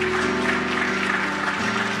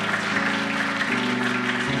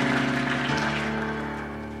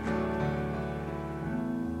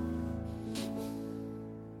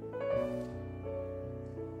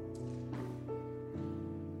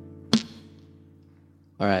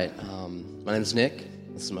 All right. My name's Nick.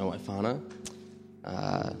 This is my wife, Hannah.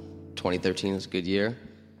 2013 was a good year.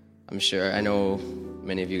 I know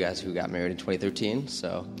many of you guys who got married in 2013,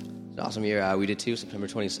 so it's an awesome year. We did too, September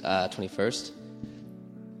 21st.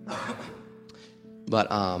 But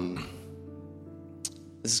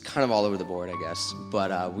this is kind of all over the board, I guess.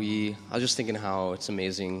 But I was just thinking how it's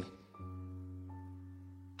amazing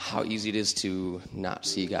how easy it is to not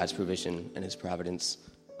see God's provision and his providence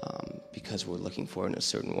because we're looking for it in a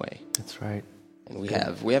certain way. That's right. And we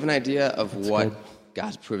have an idea of what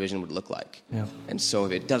God's provision would look like. Yeah. And so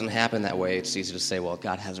if it doesn't happen that way, it's easy to say, well,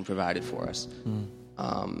 God hasn't provided for us.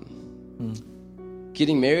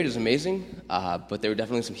 Getting married is amazing, but there were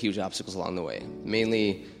definitely some huge obstacles along the way.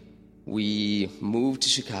 Mainly, we moved to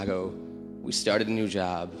Chicago, we started a new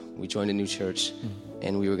job, we joined a new church,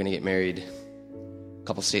 and we were going to get married a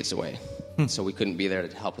couple states away. So we couldn't be there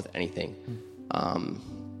to help with anything.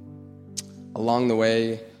 Along the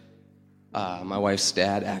way, my wife's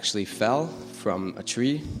dad actually fell from a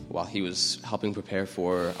tree while he was helping prepare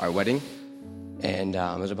for our wedding, and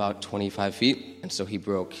it was about 25 feet, and so he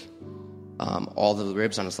broke all the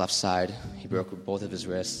ribs on his left side. He broke both of his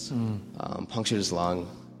wrists, punctured his lung,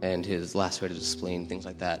 and his lacerated his spleen, things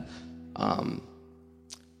like that.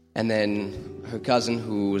 And then her cousin,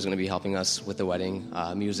 who was going to be helping us with the wedding,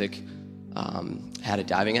 music, had a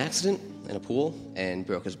diving accident in a pool and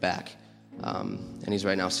broke his back. And he's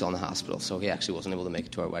right now still in the hospital, so he actually wasn't able to make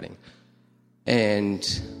it to our wedding. And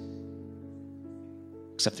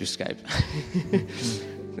except through Skype.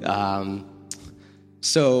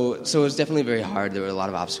 So it was definitely very hard. There were a lot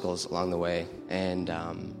of obstacles along the way, and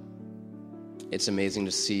it's amazing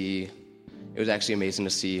to see. It was actually amazing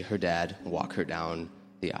to see her dad walk her down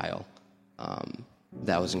the aisle.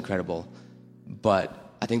 That was incredible.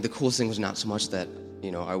 But I think the coolest thing was not so much that,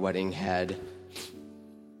 our wedding had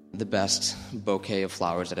the best bouquet of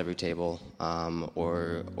flowers at every table,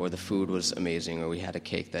 or the food was amazing, or we had a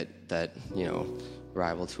cake that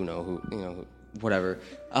rivaled whatever.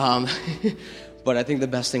 But I think the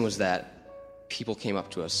best thing was that people came up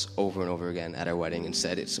to us over and over again at our wedding and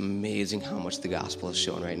said, "It's amazing how much the gospel is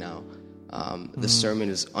shown right now. The sermon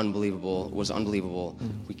was unbelievable.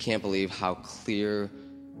 We can't believe how clear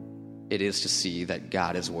it is to see that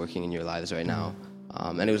God is working in your lives right now."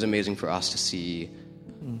 And it was amazing for us to see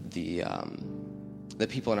the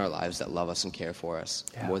people in our lives that love us and care for us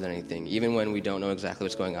more than anything, even when we don't know exactly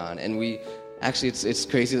what's going on. And we actually, it's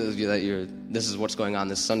crazy that this is what's going on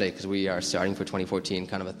this Sunday, because we are starting for 2014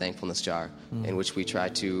 kind of a thankfulness jar in which we try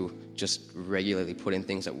to just regularly put in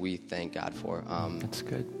things that we thank God for. That's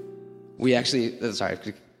good. We actually,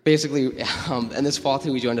 basically, and this fall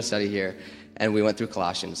too, we joined a study here, and we went through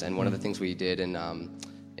Colossians. And one of the things we did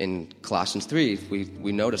in Colossians 3,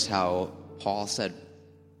 we noticed how Paul said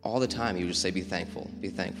all the time, he would just say, "Be thankful, be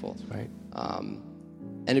thankful." Right.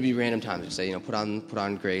 And it'd be random times. He'd say, put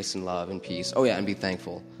on grace and love and peace. Oh yeah, and be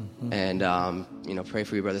thankful. And pray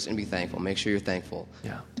for your brothers and be thankful. Make sure you're thankful.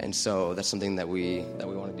 Yeah. And so that's something that we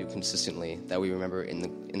want to do consistently. That we remember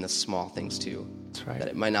in the small things too. That's right. That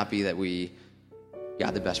it might not be that we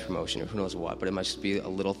got the best promotion or who knows what, but it might just be a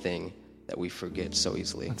little thing that we forget so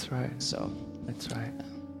easily. That's right. So that's right.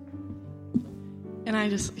 And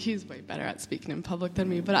he's way better at speaking in public than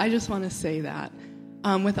me, but I just want to say that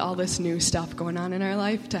with all this new stuff going on in our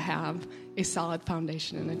life, to have a solid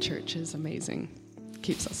foundation in a church is amazing.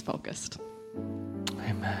 Keeps us focused.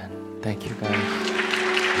 Amen. Thank you, guys.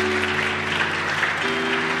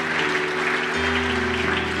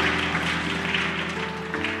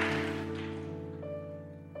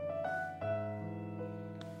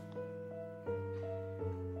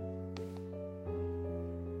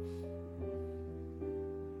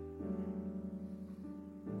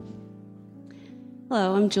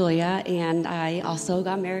 Hello, I'm Julia, and I also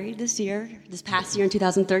got married this past year in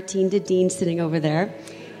 2013 to Dean sitting over there.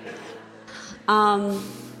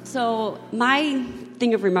 So my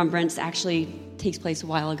thing of remembrance actually takes place a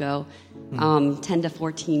while ago, 10 to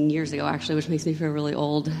 14 years ago, actually, which makes me feel really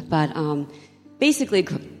old. But basically,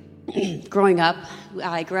 growing up,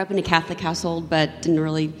 I grew up in a Catholic household, but didn't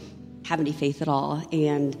really have any faith at all,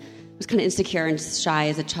 and was kind of insecure and shy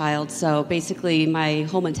as a child. So basically, my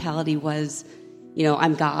whole mentality was,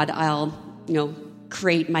 I'm God. I'll,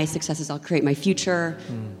 create my successes. I'll create my future.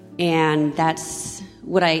 And that's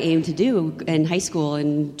what I aimed to do in high school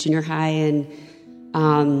and junior high. And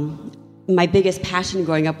my biggest passion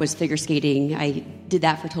growing up was figure skating. I did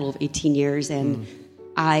that for a total of 18 years. And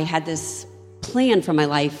I had this plan for my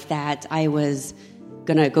life that I was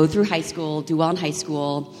going to go through high school, do well in high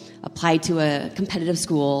school, apply to a competitive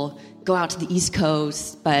school, go out to the East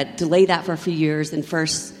Coast, but delay that for a few years and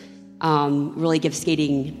first really give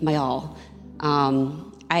skating my all.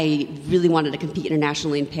 I really wanted to compete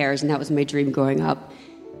internationally in pairs, and that was my dream growing up.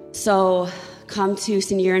 So come to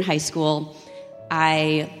senior year in high school,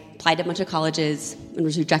 I applied to a bunch of colleges and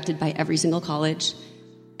was rejected by every single college,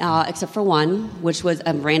 except for one, which was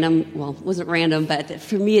a random, well, it wasn't random, but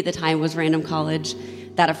for me at the time was random college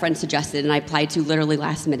that a friend suggested, and I applied to literally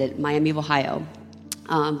last minute, Miami of Ohio,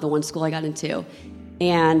 the one school I got into.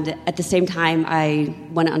 And at the same time, I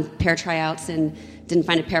went on pair tryouts and didn't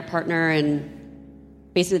find a pair partner, and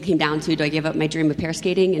basically came down to, do I give up my dream of pair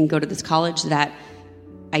skating and go to this college that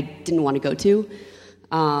I didn't want to go to?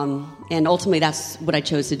 And ultimately, that's what I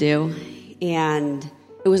chose to do. And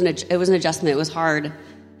it was an adjustment. It was hard,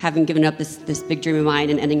 having given up this big dream of mine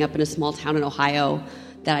and ending up in a small town in Ohio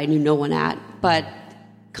that I knew no one at. But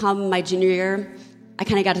come my junior year, I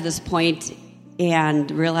kind of got to this point and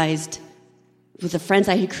realized, with the friends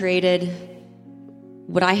I had created,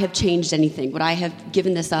 would I have changed anything? Would I have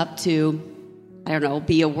given this up to,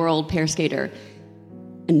 be a world pair skater?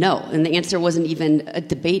 And no. And the answer wasn't even a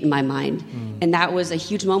debate in my mind. And that was a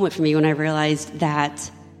huge moment for me when I realized that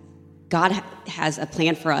God has a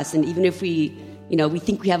plan for us. And even if we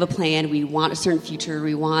think we have a plan, we want a certain future,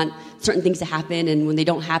 we want certain things to happen, and when they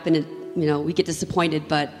don't happen, we get disappointed,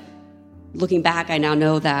 but looking back, I now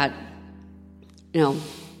know that,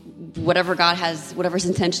 whatever God has, whatever his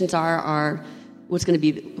intentions are what's going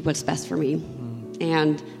to be what's best for me.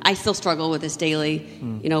 And I still struggle with this daily,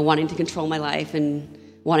 wanting to control my life and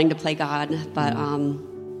wanting to play God. But,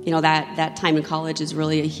 that time in college is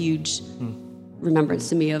really a huge remembrance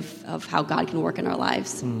to me of how God can work in our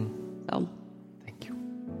lives. So, Thank you.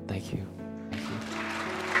 Thank you.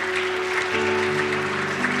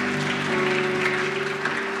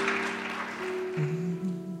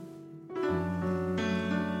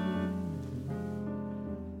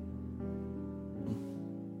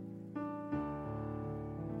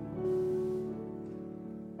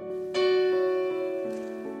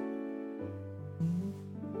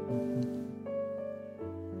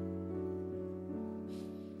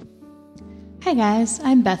 Hi guys,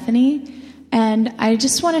 I'm Bethany, and I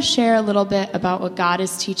just want to share a little bit about what God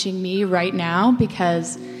is teaching me right now,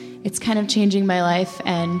 because it's kind of changing my life,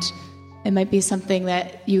 and it might be something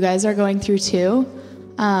that you guys are going through too.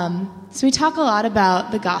 So we talk a lot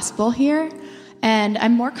about the gospel here, and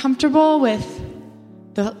I'm more comfortable with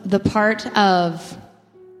the part of,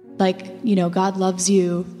 God loves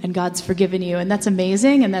you and God's forgiven you, and that's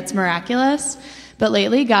amazing and that's miraculous. But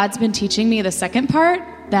lately, God's been teaching me the second part,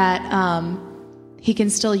 that he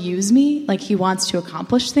can still use me, he wants to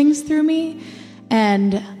accomplish things through me.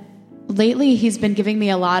 And lately he's been giving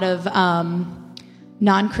me a lot of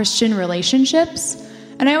non-Christian relationships.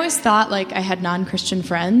 And I always thought I had non-Christian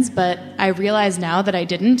friends, but I realize now that I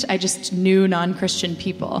didn't. I just knew non-Christian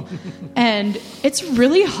people. And it's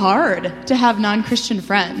really hard to have non-Christian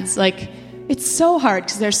friends. It's so hard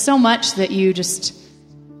because there's so much that you just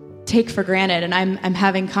take for granted. And I'm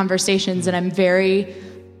having conversations, and I'm very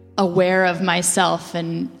aware of myself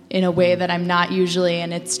and in a way that I'm not usually,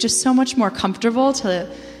 and it's just so much more comfortable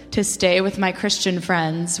to stay with my Christian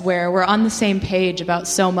friends where we're on the same page about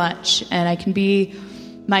so much and I can be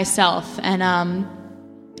myself. And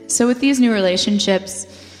so with these new relationships,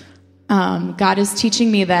 God is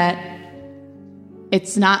teaching me that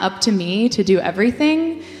it's not up to me to do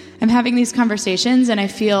everything. I'm having these conversations and I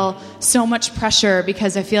feel so much pressure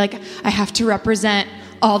because I feel like I have to represent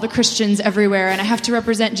all the Christians everywhere, and I have to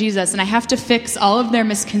represent Jesus, and I have to fix all of their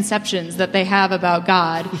misconceptions that they have about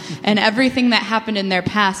God and everything that happened in their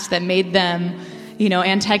past that made them,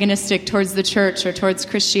 antagonistic towards the church or towards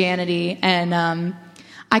Christianity. And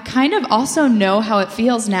I kind of also know how it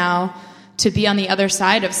feels now to be on the other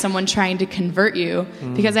side of someone trying to convert you,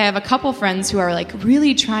 because I have a couple friends who are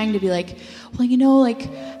really trying to be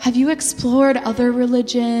have you explored other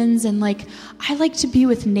religions? And I like to be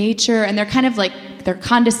with nature. And they're kind of they're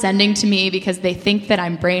condescending to me because they think that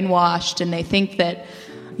I'm brainwashed and they think that,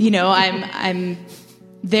 I'm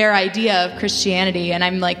their idea of Christianity. And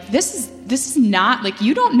I'm this is not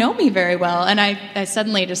you don't know me very well. And I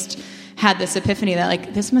suddenly just had this epiphany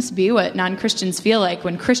that this must be what non-Christians feel like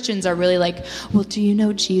when Christians are really well, do you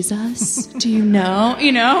know Jesus? Do you know?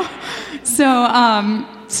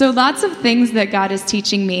 So lots of things that God is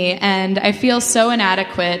teaching me, and I feel so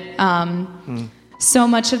inadequate so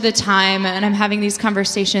much of the time, and I'm having these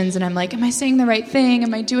conversations and I'm am I saying the right thing?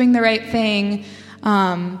 Am I doing the right thing?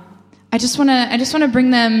 I just want to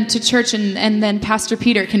bring them to church, and then Pastor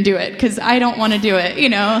Peter can do it because I don't want to do it,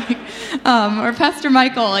 or Pastor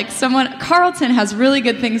Michael, Carlton has really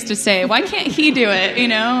good things to say. Why can't he do it?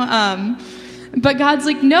 But God's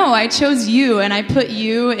no, I chose you, and I put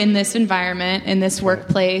you in this environment, in this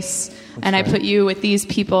workplace, and I put you with these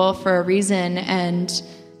people for a reason, and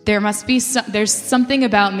there's something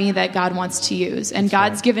about me that God wants to use, and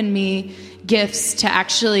God's given me gifts to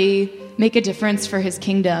actually make a difference for his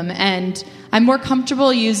kingdom. And I'm more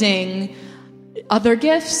comfortable using other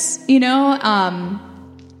gifts, I'm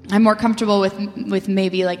more comfortable with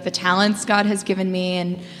maybe the talents God has given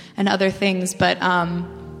me and other things. But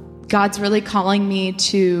God's really calling me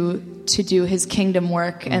to do his kingdom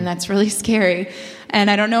work, and that's really scary. And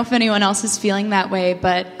I don't know if anyone else is feeling that way,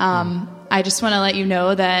 but I just want to let you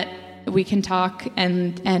know that we can talk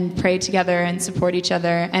and pray together and support each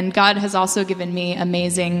other. And God has also given me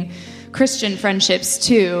amazing Christian friendships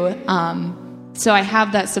too. So I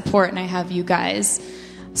have that support, and I have you guys.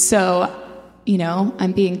 So,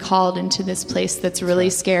 I'm being called into this place that's really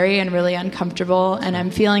scary and really uncomfortable, and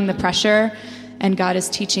I'm feeling the pressure, and God is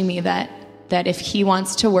teaching me that if he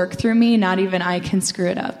wants to work through me, not even I can screw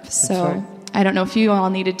it up. So right. I don't know if you all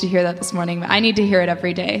needed to hear that this morning, but I need to hear it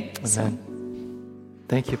every day. Amen. So.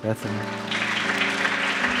 Thank you, Bethany.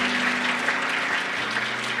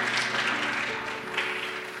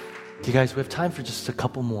 You guys, we have time for just a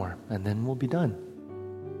couple more, and then we'll be done.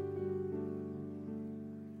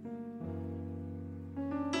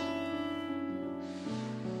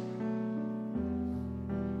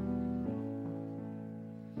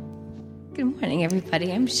 Good morning,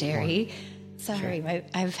 everybody. I'm Sherry. Sorry,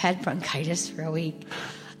 I've had bronchitis for a week.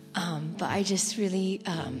 But I just really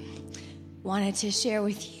wanted to share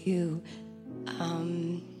with you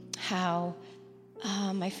how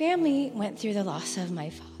my family went through the loss of my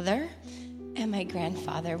father and my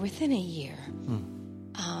grandfather within a year.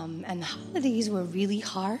 And the holidays were really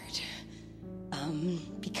hard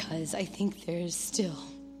because I think there's still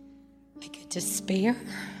like a despair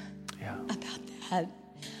about that.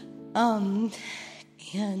 And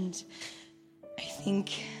I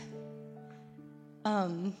think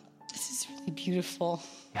this is really beautiful.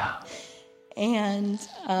 Yeah. And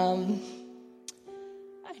I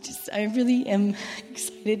really am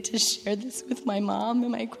excited to share this with my mom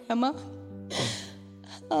and my grandma.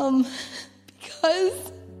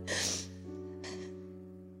 Because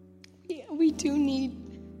we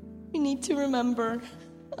need to remember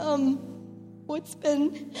what's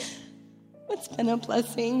been a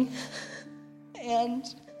blessing. And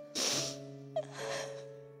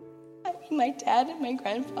I mean, my dad and my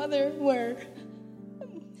grandfather were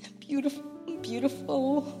beautiful,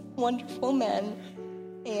 beautiful, wonderful men.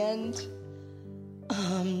 And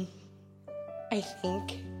I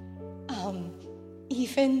think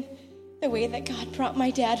even the way that God brought my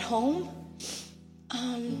dad home,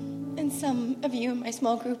 and some of you in my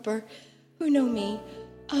small group or who know me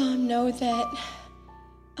know that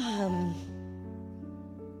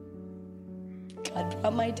God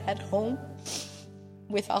brought my dad home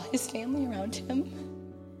with all his family around him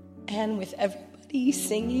and with everybody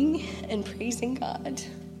singing and praising God.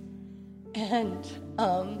 And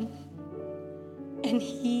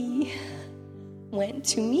he went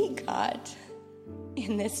to meet God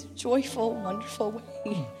in this joyful, wonderful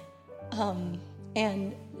way.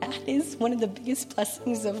 And that is one of the biggest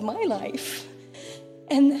blessings of my life.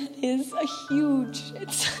 And that is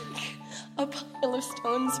it's like a pile of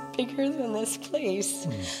stones bigger than this place.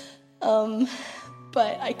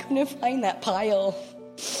 But I couldn't find that pile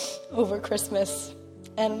over Christmas.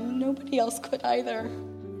 And nobody else could either.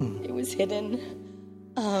 It was hidden.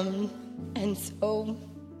 And so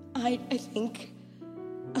I think,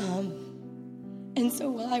 and so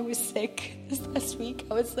while I was sick this last week,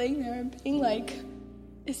 I was laying there and being like,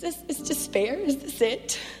 is despair? Is this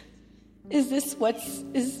it? Is this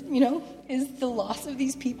is the loss of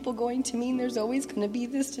these people going to mean there's always going to be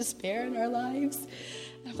this despair in our lives?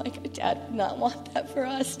 I'm like, Dad would not want that for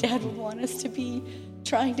us. Dad would want us to be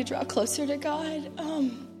trying to draw closer to God.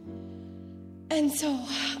 And so,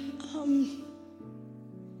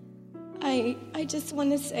 I just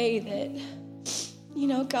want to say that,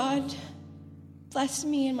 God blessed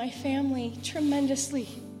me and my family tremendously,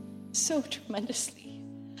 so tremendously,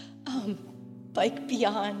 like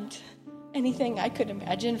beyond anything I could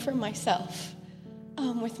imagine for myself,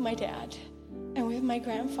 with my dad and with my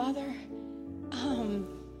grandfather. And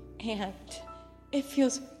it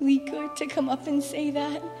feels really good to come up and say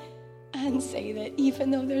that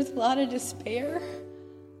even though there's a lot of despair,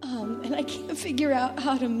 and I can't figure out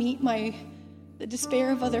how to meet the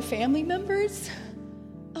despair of other family members,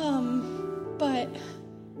 but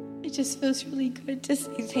it just feels really good to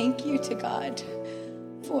say thank you to God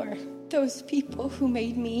for those people who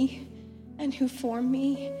made me and who formed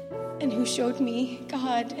me and who showed me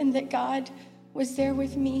God, and that God was there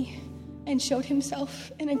with me and showed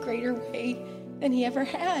himself in a greater way than he ever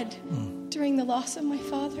had during the loss of my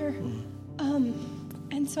father.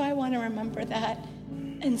 And so I want to remember that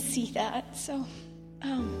and see that. So,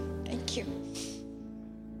 thank you.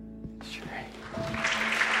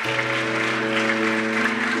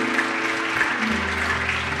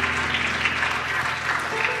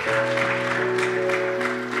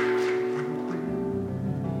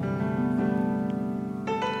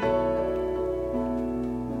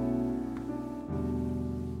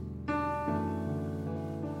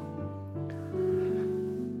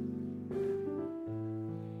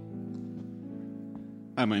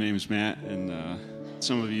 Hi, my name is Matt, and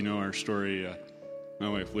some of you know our story. My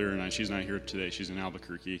wife Lyra and I, she's not here today. She's in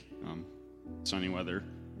Albuquerque, sunny weather.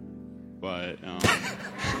 But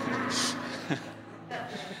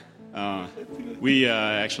we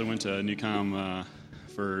actually went to Newcom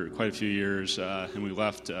for quite a few years, and we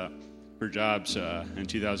left for jobs in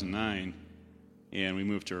 2009, and we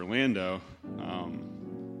moved to Orlando.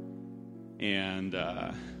 And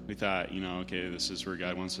we thought, okay, this is where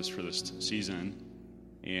God wants us for this season.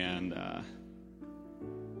 And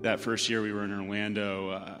that first year we were in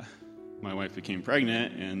Orlando, my wife became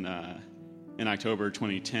pregnant, and in October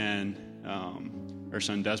 2010, our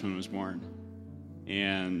son Desmond was born.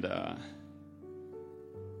 And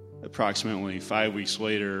approximately 5 weeks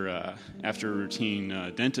later, after a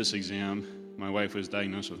routine dentist exam, my wife was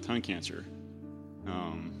diagnosed with tongue cancer.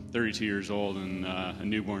 32 years old and a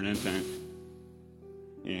newborn infant.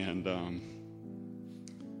 And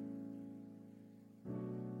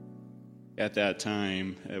at that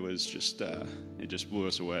time, it was just, it just blew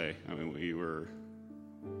us away. I mean, we were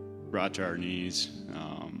brought to our knees.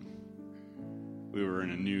 We were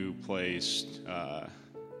in a new place.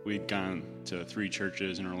 We'd gone to 3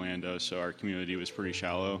 churches in Orlando, so our community was pretty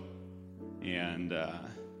shallow. And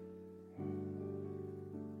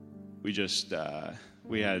we just,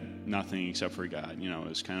 we had nothing except for God. You know, it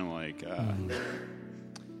was kind of like,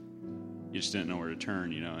 you just didn't know where to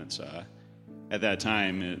turn, you know. It's, at that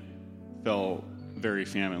time, it felt very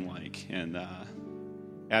famine-like. And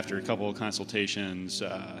after a couple of consultations,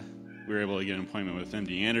 we were able to get an appointment with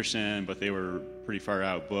MD Anderson, but they were pretty far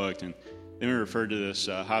out booked. And then we were referred to this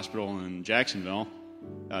hospital in Jacksonville,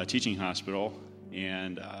 teaching hospital,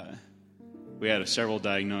 and we had several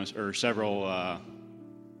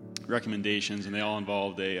recommendations, and they all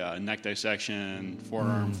involved a neck dissection,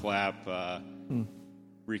 forearm flap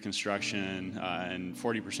reconstruction, and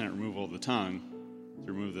 40% removal of the tongue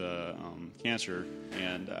to remove the cancer.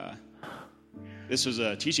 And this was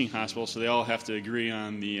a teaching hospital, so they all have to agree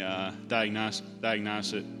on the diagnostic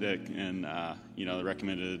and the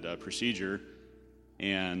recommended procedure.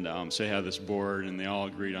 And so they had this board, and they all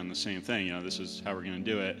agreed on the same thing. You know, this is how we're going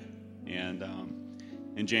to do it. And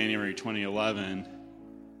in January 2011,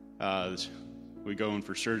 we go in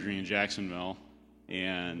for surgery in Jacksonville,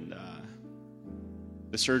 and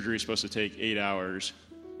the surgery is supposed to take 8 hours.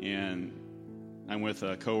 And I'm with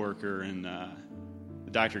a coworker, and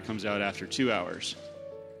the doctor comes out after 2 hours,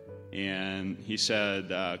 and he said,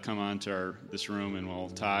 "Come on to this room, and we'll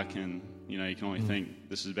talk." And you know, you can only think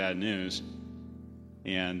this is bad news.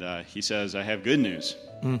 And he says, "I have good news."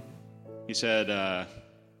 He said, "I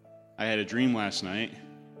had a dream last night,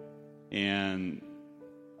 and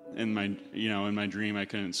in my dream I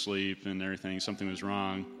couldn't sleep and everything. Something was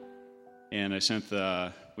wrong, and I sent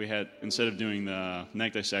instead of doing the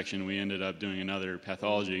neck dissection, we ended up doing another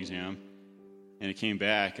pathology exam, and it came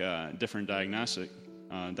back different diagnosis.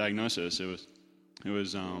 It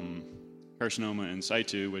was carcinoma in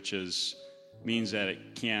situ, which means that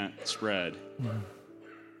it can't spread."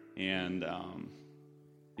 And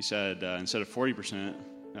he said instead of 40%,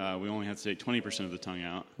 we only have to take 20% of the tongue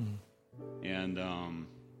out, and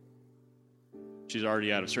she's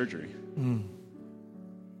already out of surgery.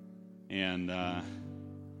 And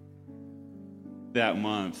that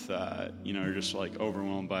month, we're just like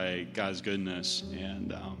overwhelmed by God's goodness.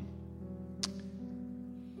 And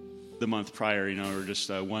the month prior, we're just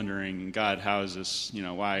wondering, God, how is this?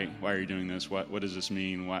 Why are you doing this? What does this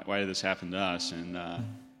mean? Why did this happen to us? And I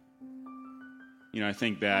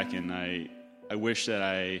think back, and I wish that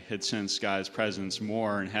I had sensed God's presence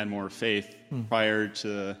more and had more faith prior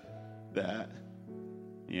to that.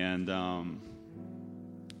 And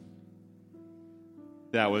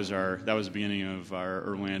that was the beginning of our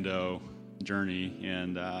Orlando journey.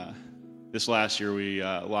 And this last year, we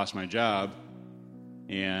lost my job,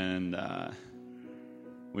 and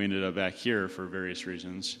we ended up back here for various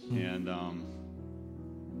reasons. And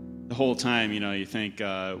the whole time, you think,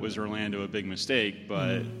 was Orlando a big mistake?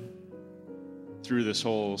 But through this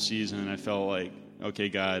whole season, I felt like, okay,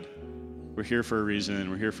 God, we're here for a reason.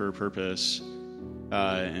 We're here for a purpose.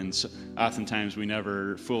 And so, oftentimes we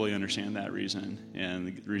never fully understand that reason, and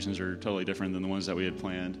the reasons are totally different than the ones that we had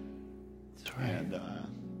planned. That's right. And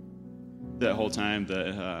that whole time,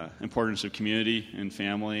 the importance of community and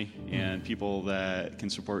family and people that can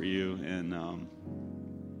support you, and I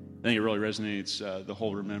think it really resonates, the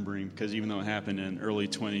whole remembering, because even though it happened in early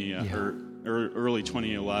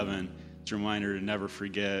 2011, it's a reminder to never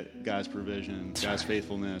forget God's provision, That's God's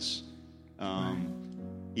faithfulness.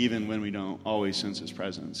 Even when we don't always sense His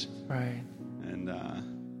presence. Right. And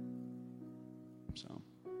so,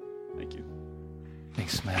 thank you.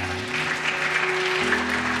 Thanks, man.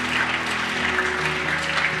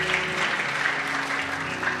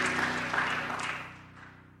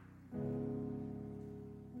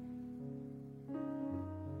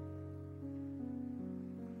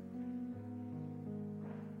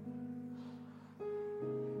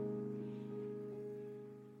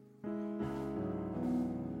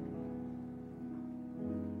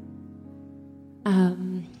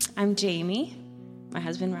 I'm Jamie. My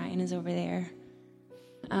husband Ryan is over there.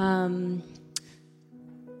 I've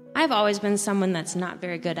always been someone that's not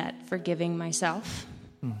very good at forgiving myself.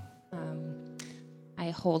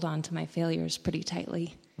 I hold on to my failures pretty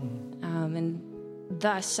tightly. And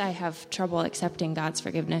thus I have trouble accepting God's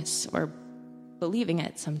forgiveness or believing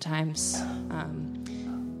it sometimes.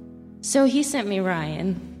 So He sent me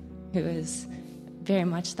Ryan. who is very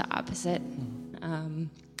much the opposite.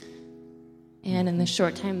 And in the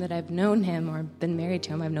short time that I've known him or been married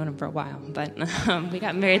to him, I've known him for a while, but we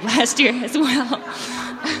got married last year as well.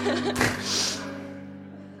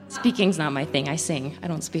 Speaking's not my thing. I sing. I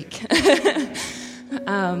don't speak.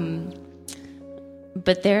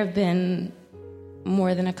 But there have been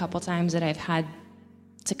more than a couple times that I've had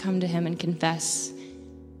to come to him and confess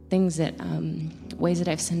things that, ways that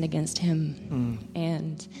I've sinned against him.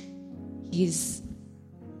 And he's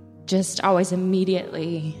just always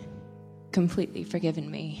immediately, completely forgiven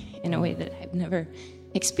me in a way that I've never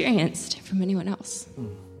experienced from anyone else.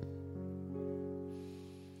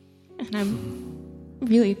 And I'm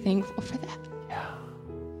really thankful for that.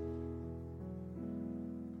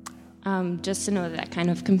 Just to know that kind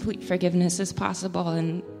of complete forgiveness is possible.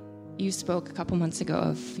 And you spoke a couple months ago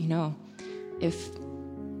of, if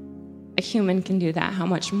a human can do that, how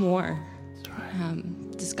much more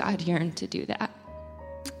does God yearn to do that?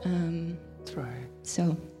 That's right.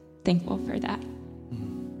 So thankful for that.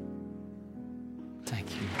 Thank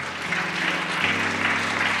you.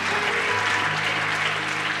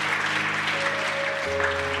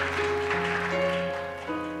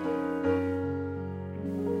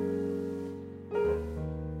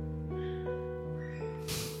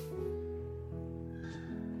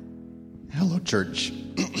 Hello, church.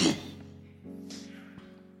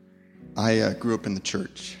 I grew up in the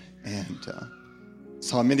church and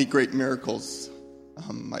saw many great miracles.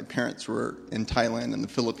 My parents were in Thailand and the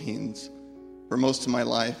Philippines for most of my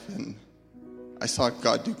life, and I saw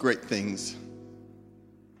God do great things.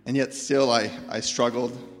 And yet still I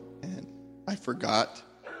struggled, and I forgot.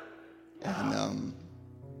 And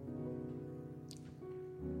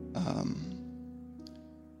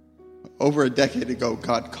over a decade ago,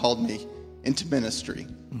 God called me into ministry.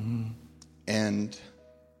 And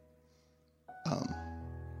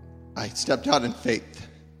I stepped out in faith,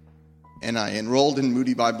 and I enrolled in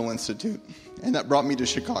Moody Bible Institute, and that brought me to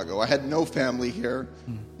Chicago. I had no family here,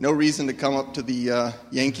 no reason to come up to the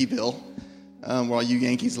Yankeeville, where all you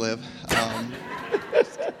Yankees live.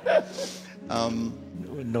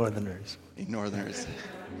 Northerners. Northerners.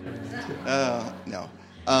 No.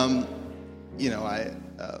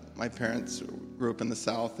 My parents grew up in the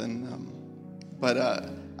South, but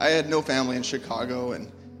I had no family in Chicago, and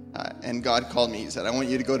God called me. He said, "I want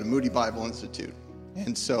you to go to Moody Bible Institute."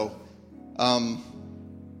 And so I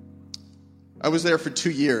was there for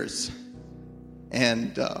 2 years,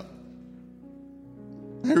 and I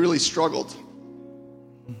really struggled.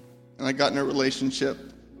 And I got in a relationship,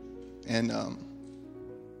 and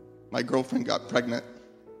my girlfriend got pregnant.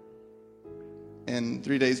 And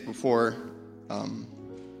 3 days before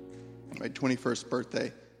my 21st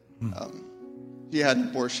birthday, she had an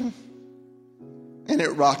abortion. And it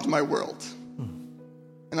rocked my world.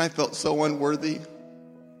 And I felt so unworthy.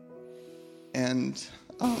 And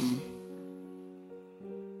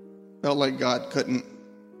felt like God couldn't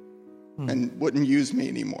and wouldn't use me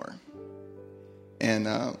anymore. And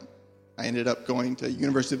I ended up going to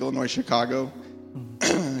University of Illinois, Chicago.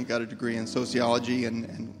 I got a degree in sociology,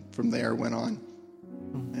 and from there went on.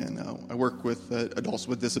 And I work with adults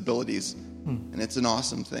with disabilities. And it's an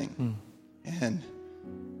awesome thing. And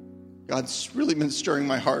God's really been stirring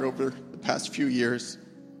my heart over the past few years.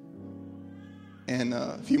 And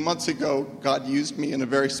a few months ago, God used me in a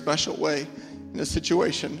very special way in a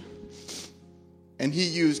situation. And he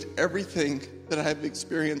used everything that I have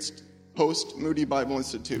experienced post Moody Bible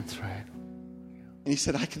Institute. That's right. And he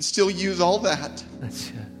said, I can still use all that. That's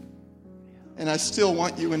it. And I still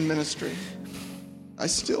want you in ministry. I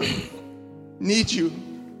still need you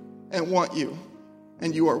and want you.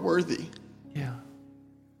 And you are worthy. Yeah.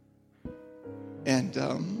 And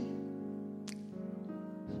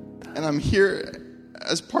I'm here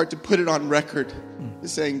as part to put it on record,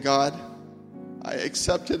 saying, God, I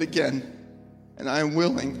accept it again, and I am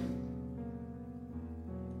willing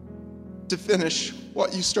to finish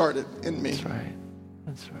what you started in me. That's right.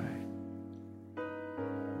 That's right.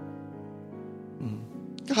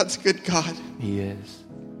 God's a good God. He is.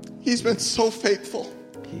 He's been so faithful.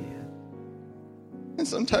 He is. And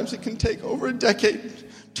sometimes it can take over a decade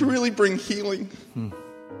to really bring healing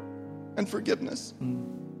and forgiveness.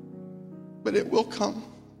 But it will come.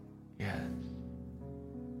 Yes.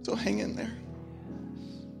 So hang in there.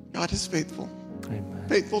 God is faithful. Amen.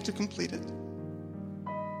 Faithful to complete it.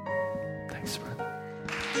 Thanks, brother.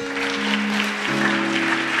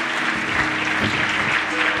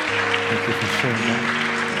 Thank you for sharing that.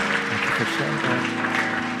 Thank you for sharing that.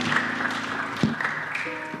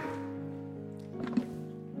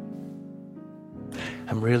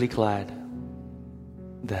 I'm really glad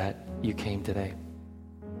that you came today.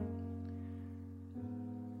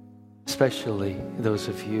 especially those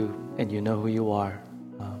of you, and you know who you are,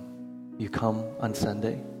 you come on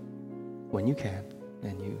Sunday when you can,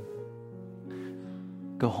 and you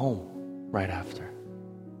go home right after.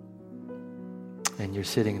 And you're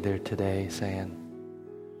sitting there today saying,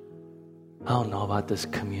 I don't know about this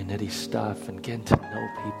community stuff and getting to know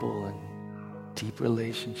people and deep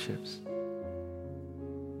relationships.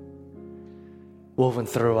 Woven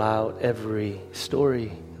throughout every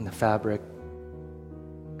story in the fabric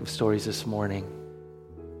of stories this morning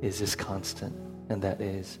is this constant, and that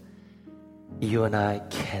is, you and I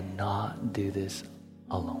cannot do this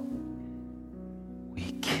alone.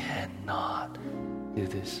 We cannot do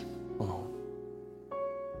this alone.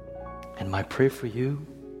 And my prayer for you,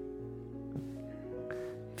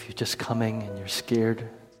 if you're just coming and you're scared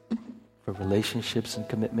for relationships and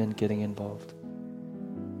commitment getting involved,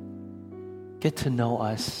 get to know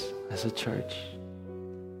us as a church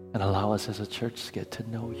and allow us as a church to get to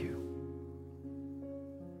know you.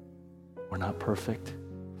 We're not perfect.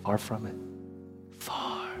 Far from it.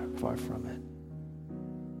 Far, far from it.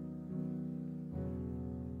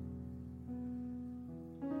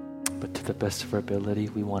 But to the best of our ability,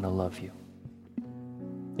 we want to love you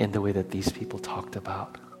in the way that these people talked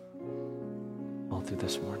about all through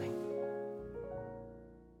this morning.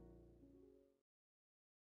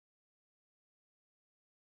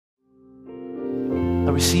 I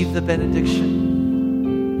receive the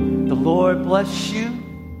benediction. The Lord bless you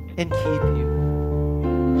and keep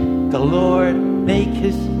you. The Lord make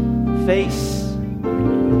his face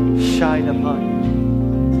shine upon you.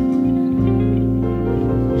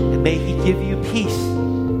 And may he give you peace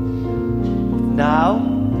now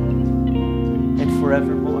and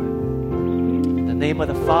forevermore. In the name of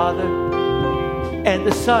the Father and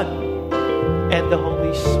the Son and the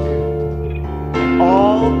Holy Spirit. And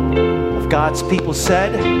all of God's people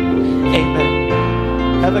said, amen.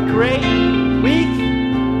 Have a great week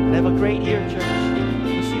and have a great year, church.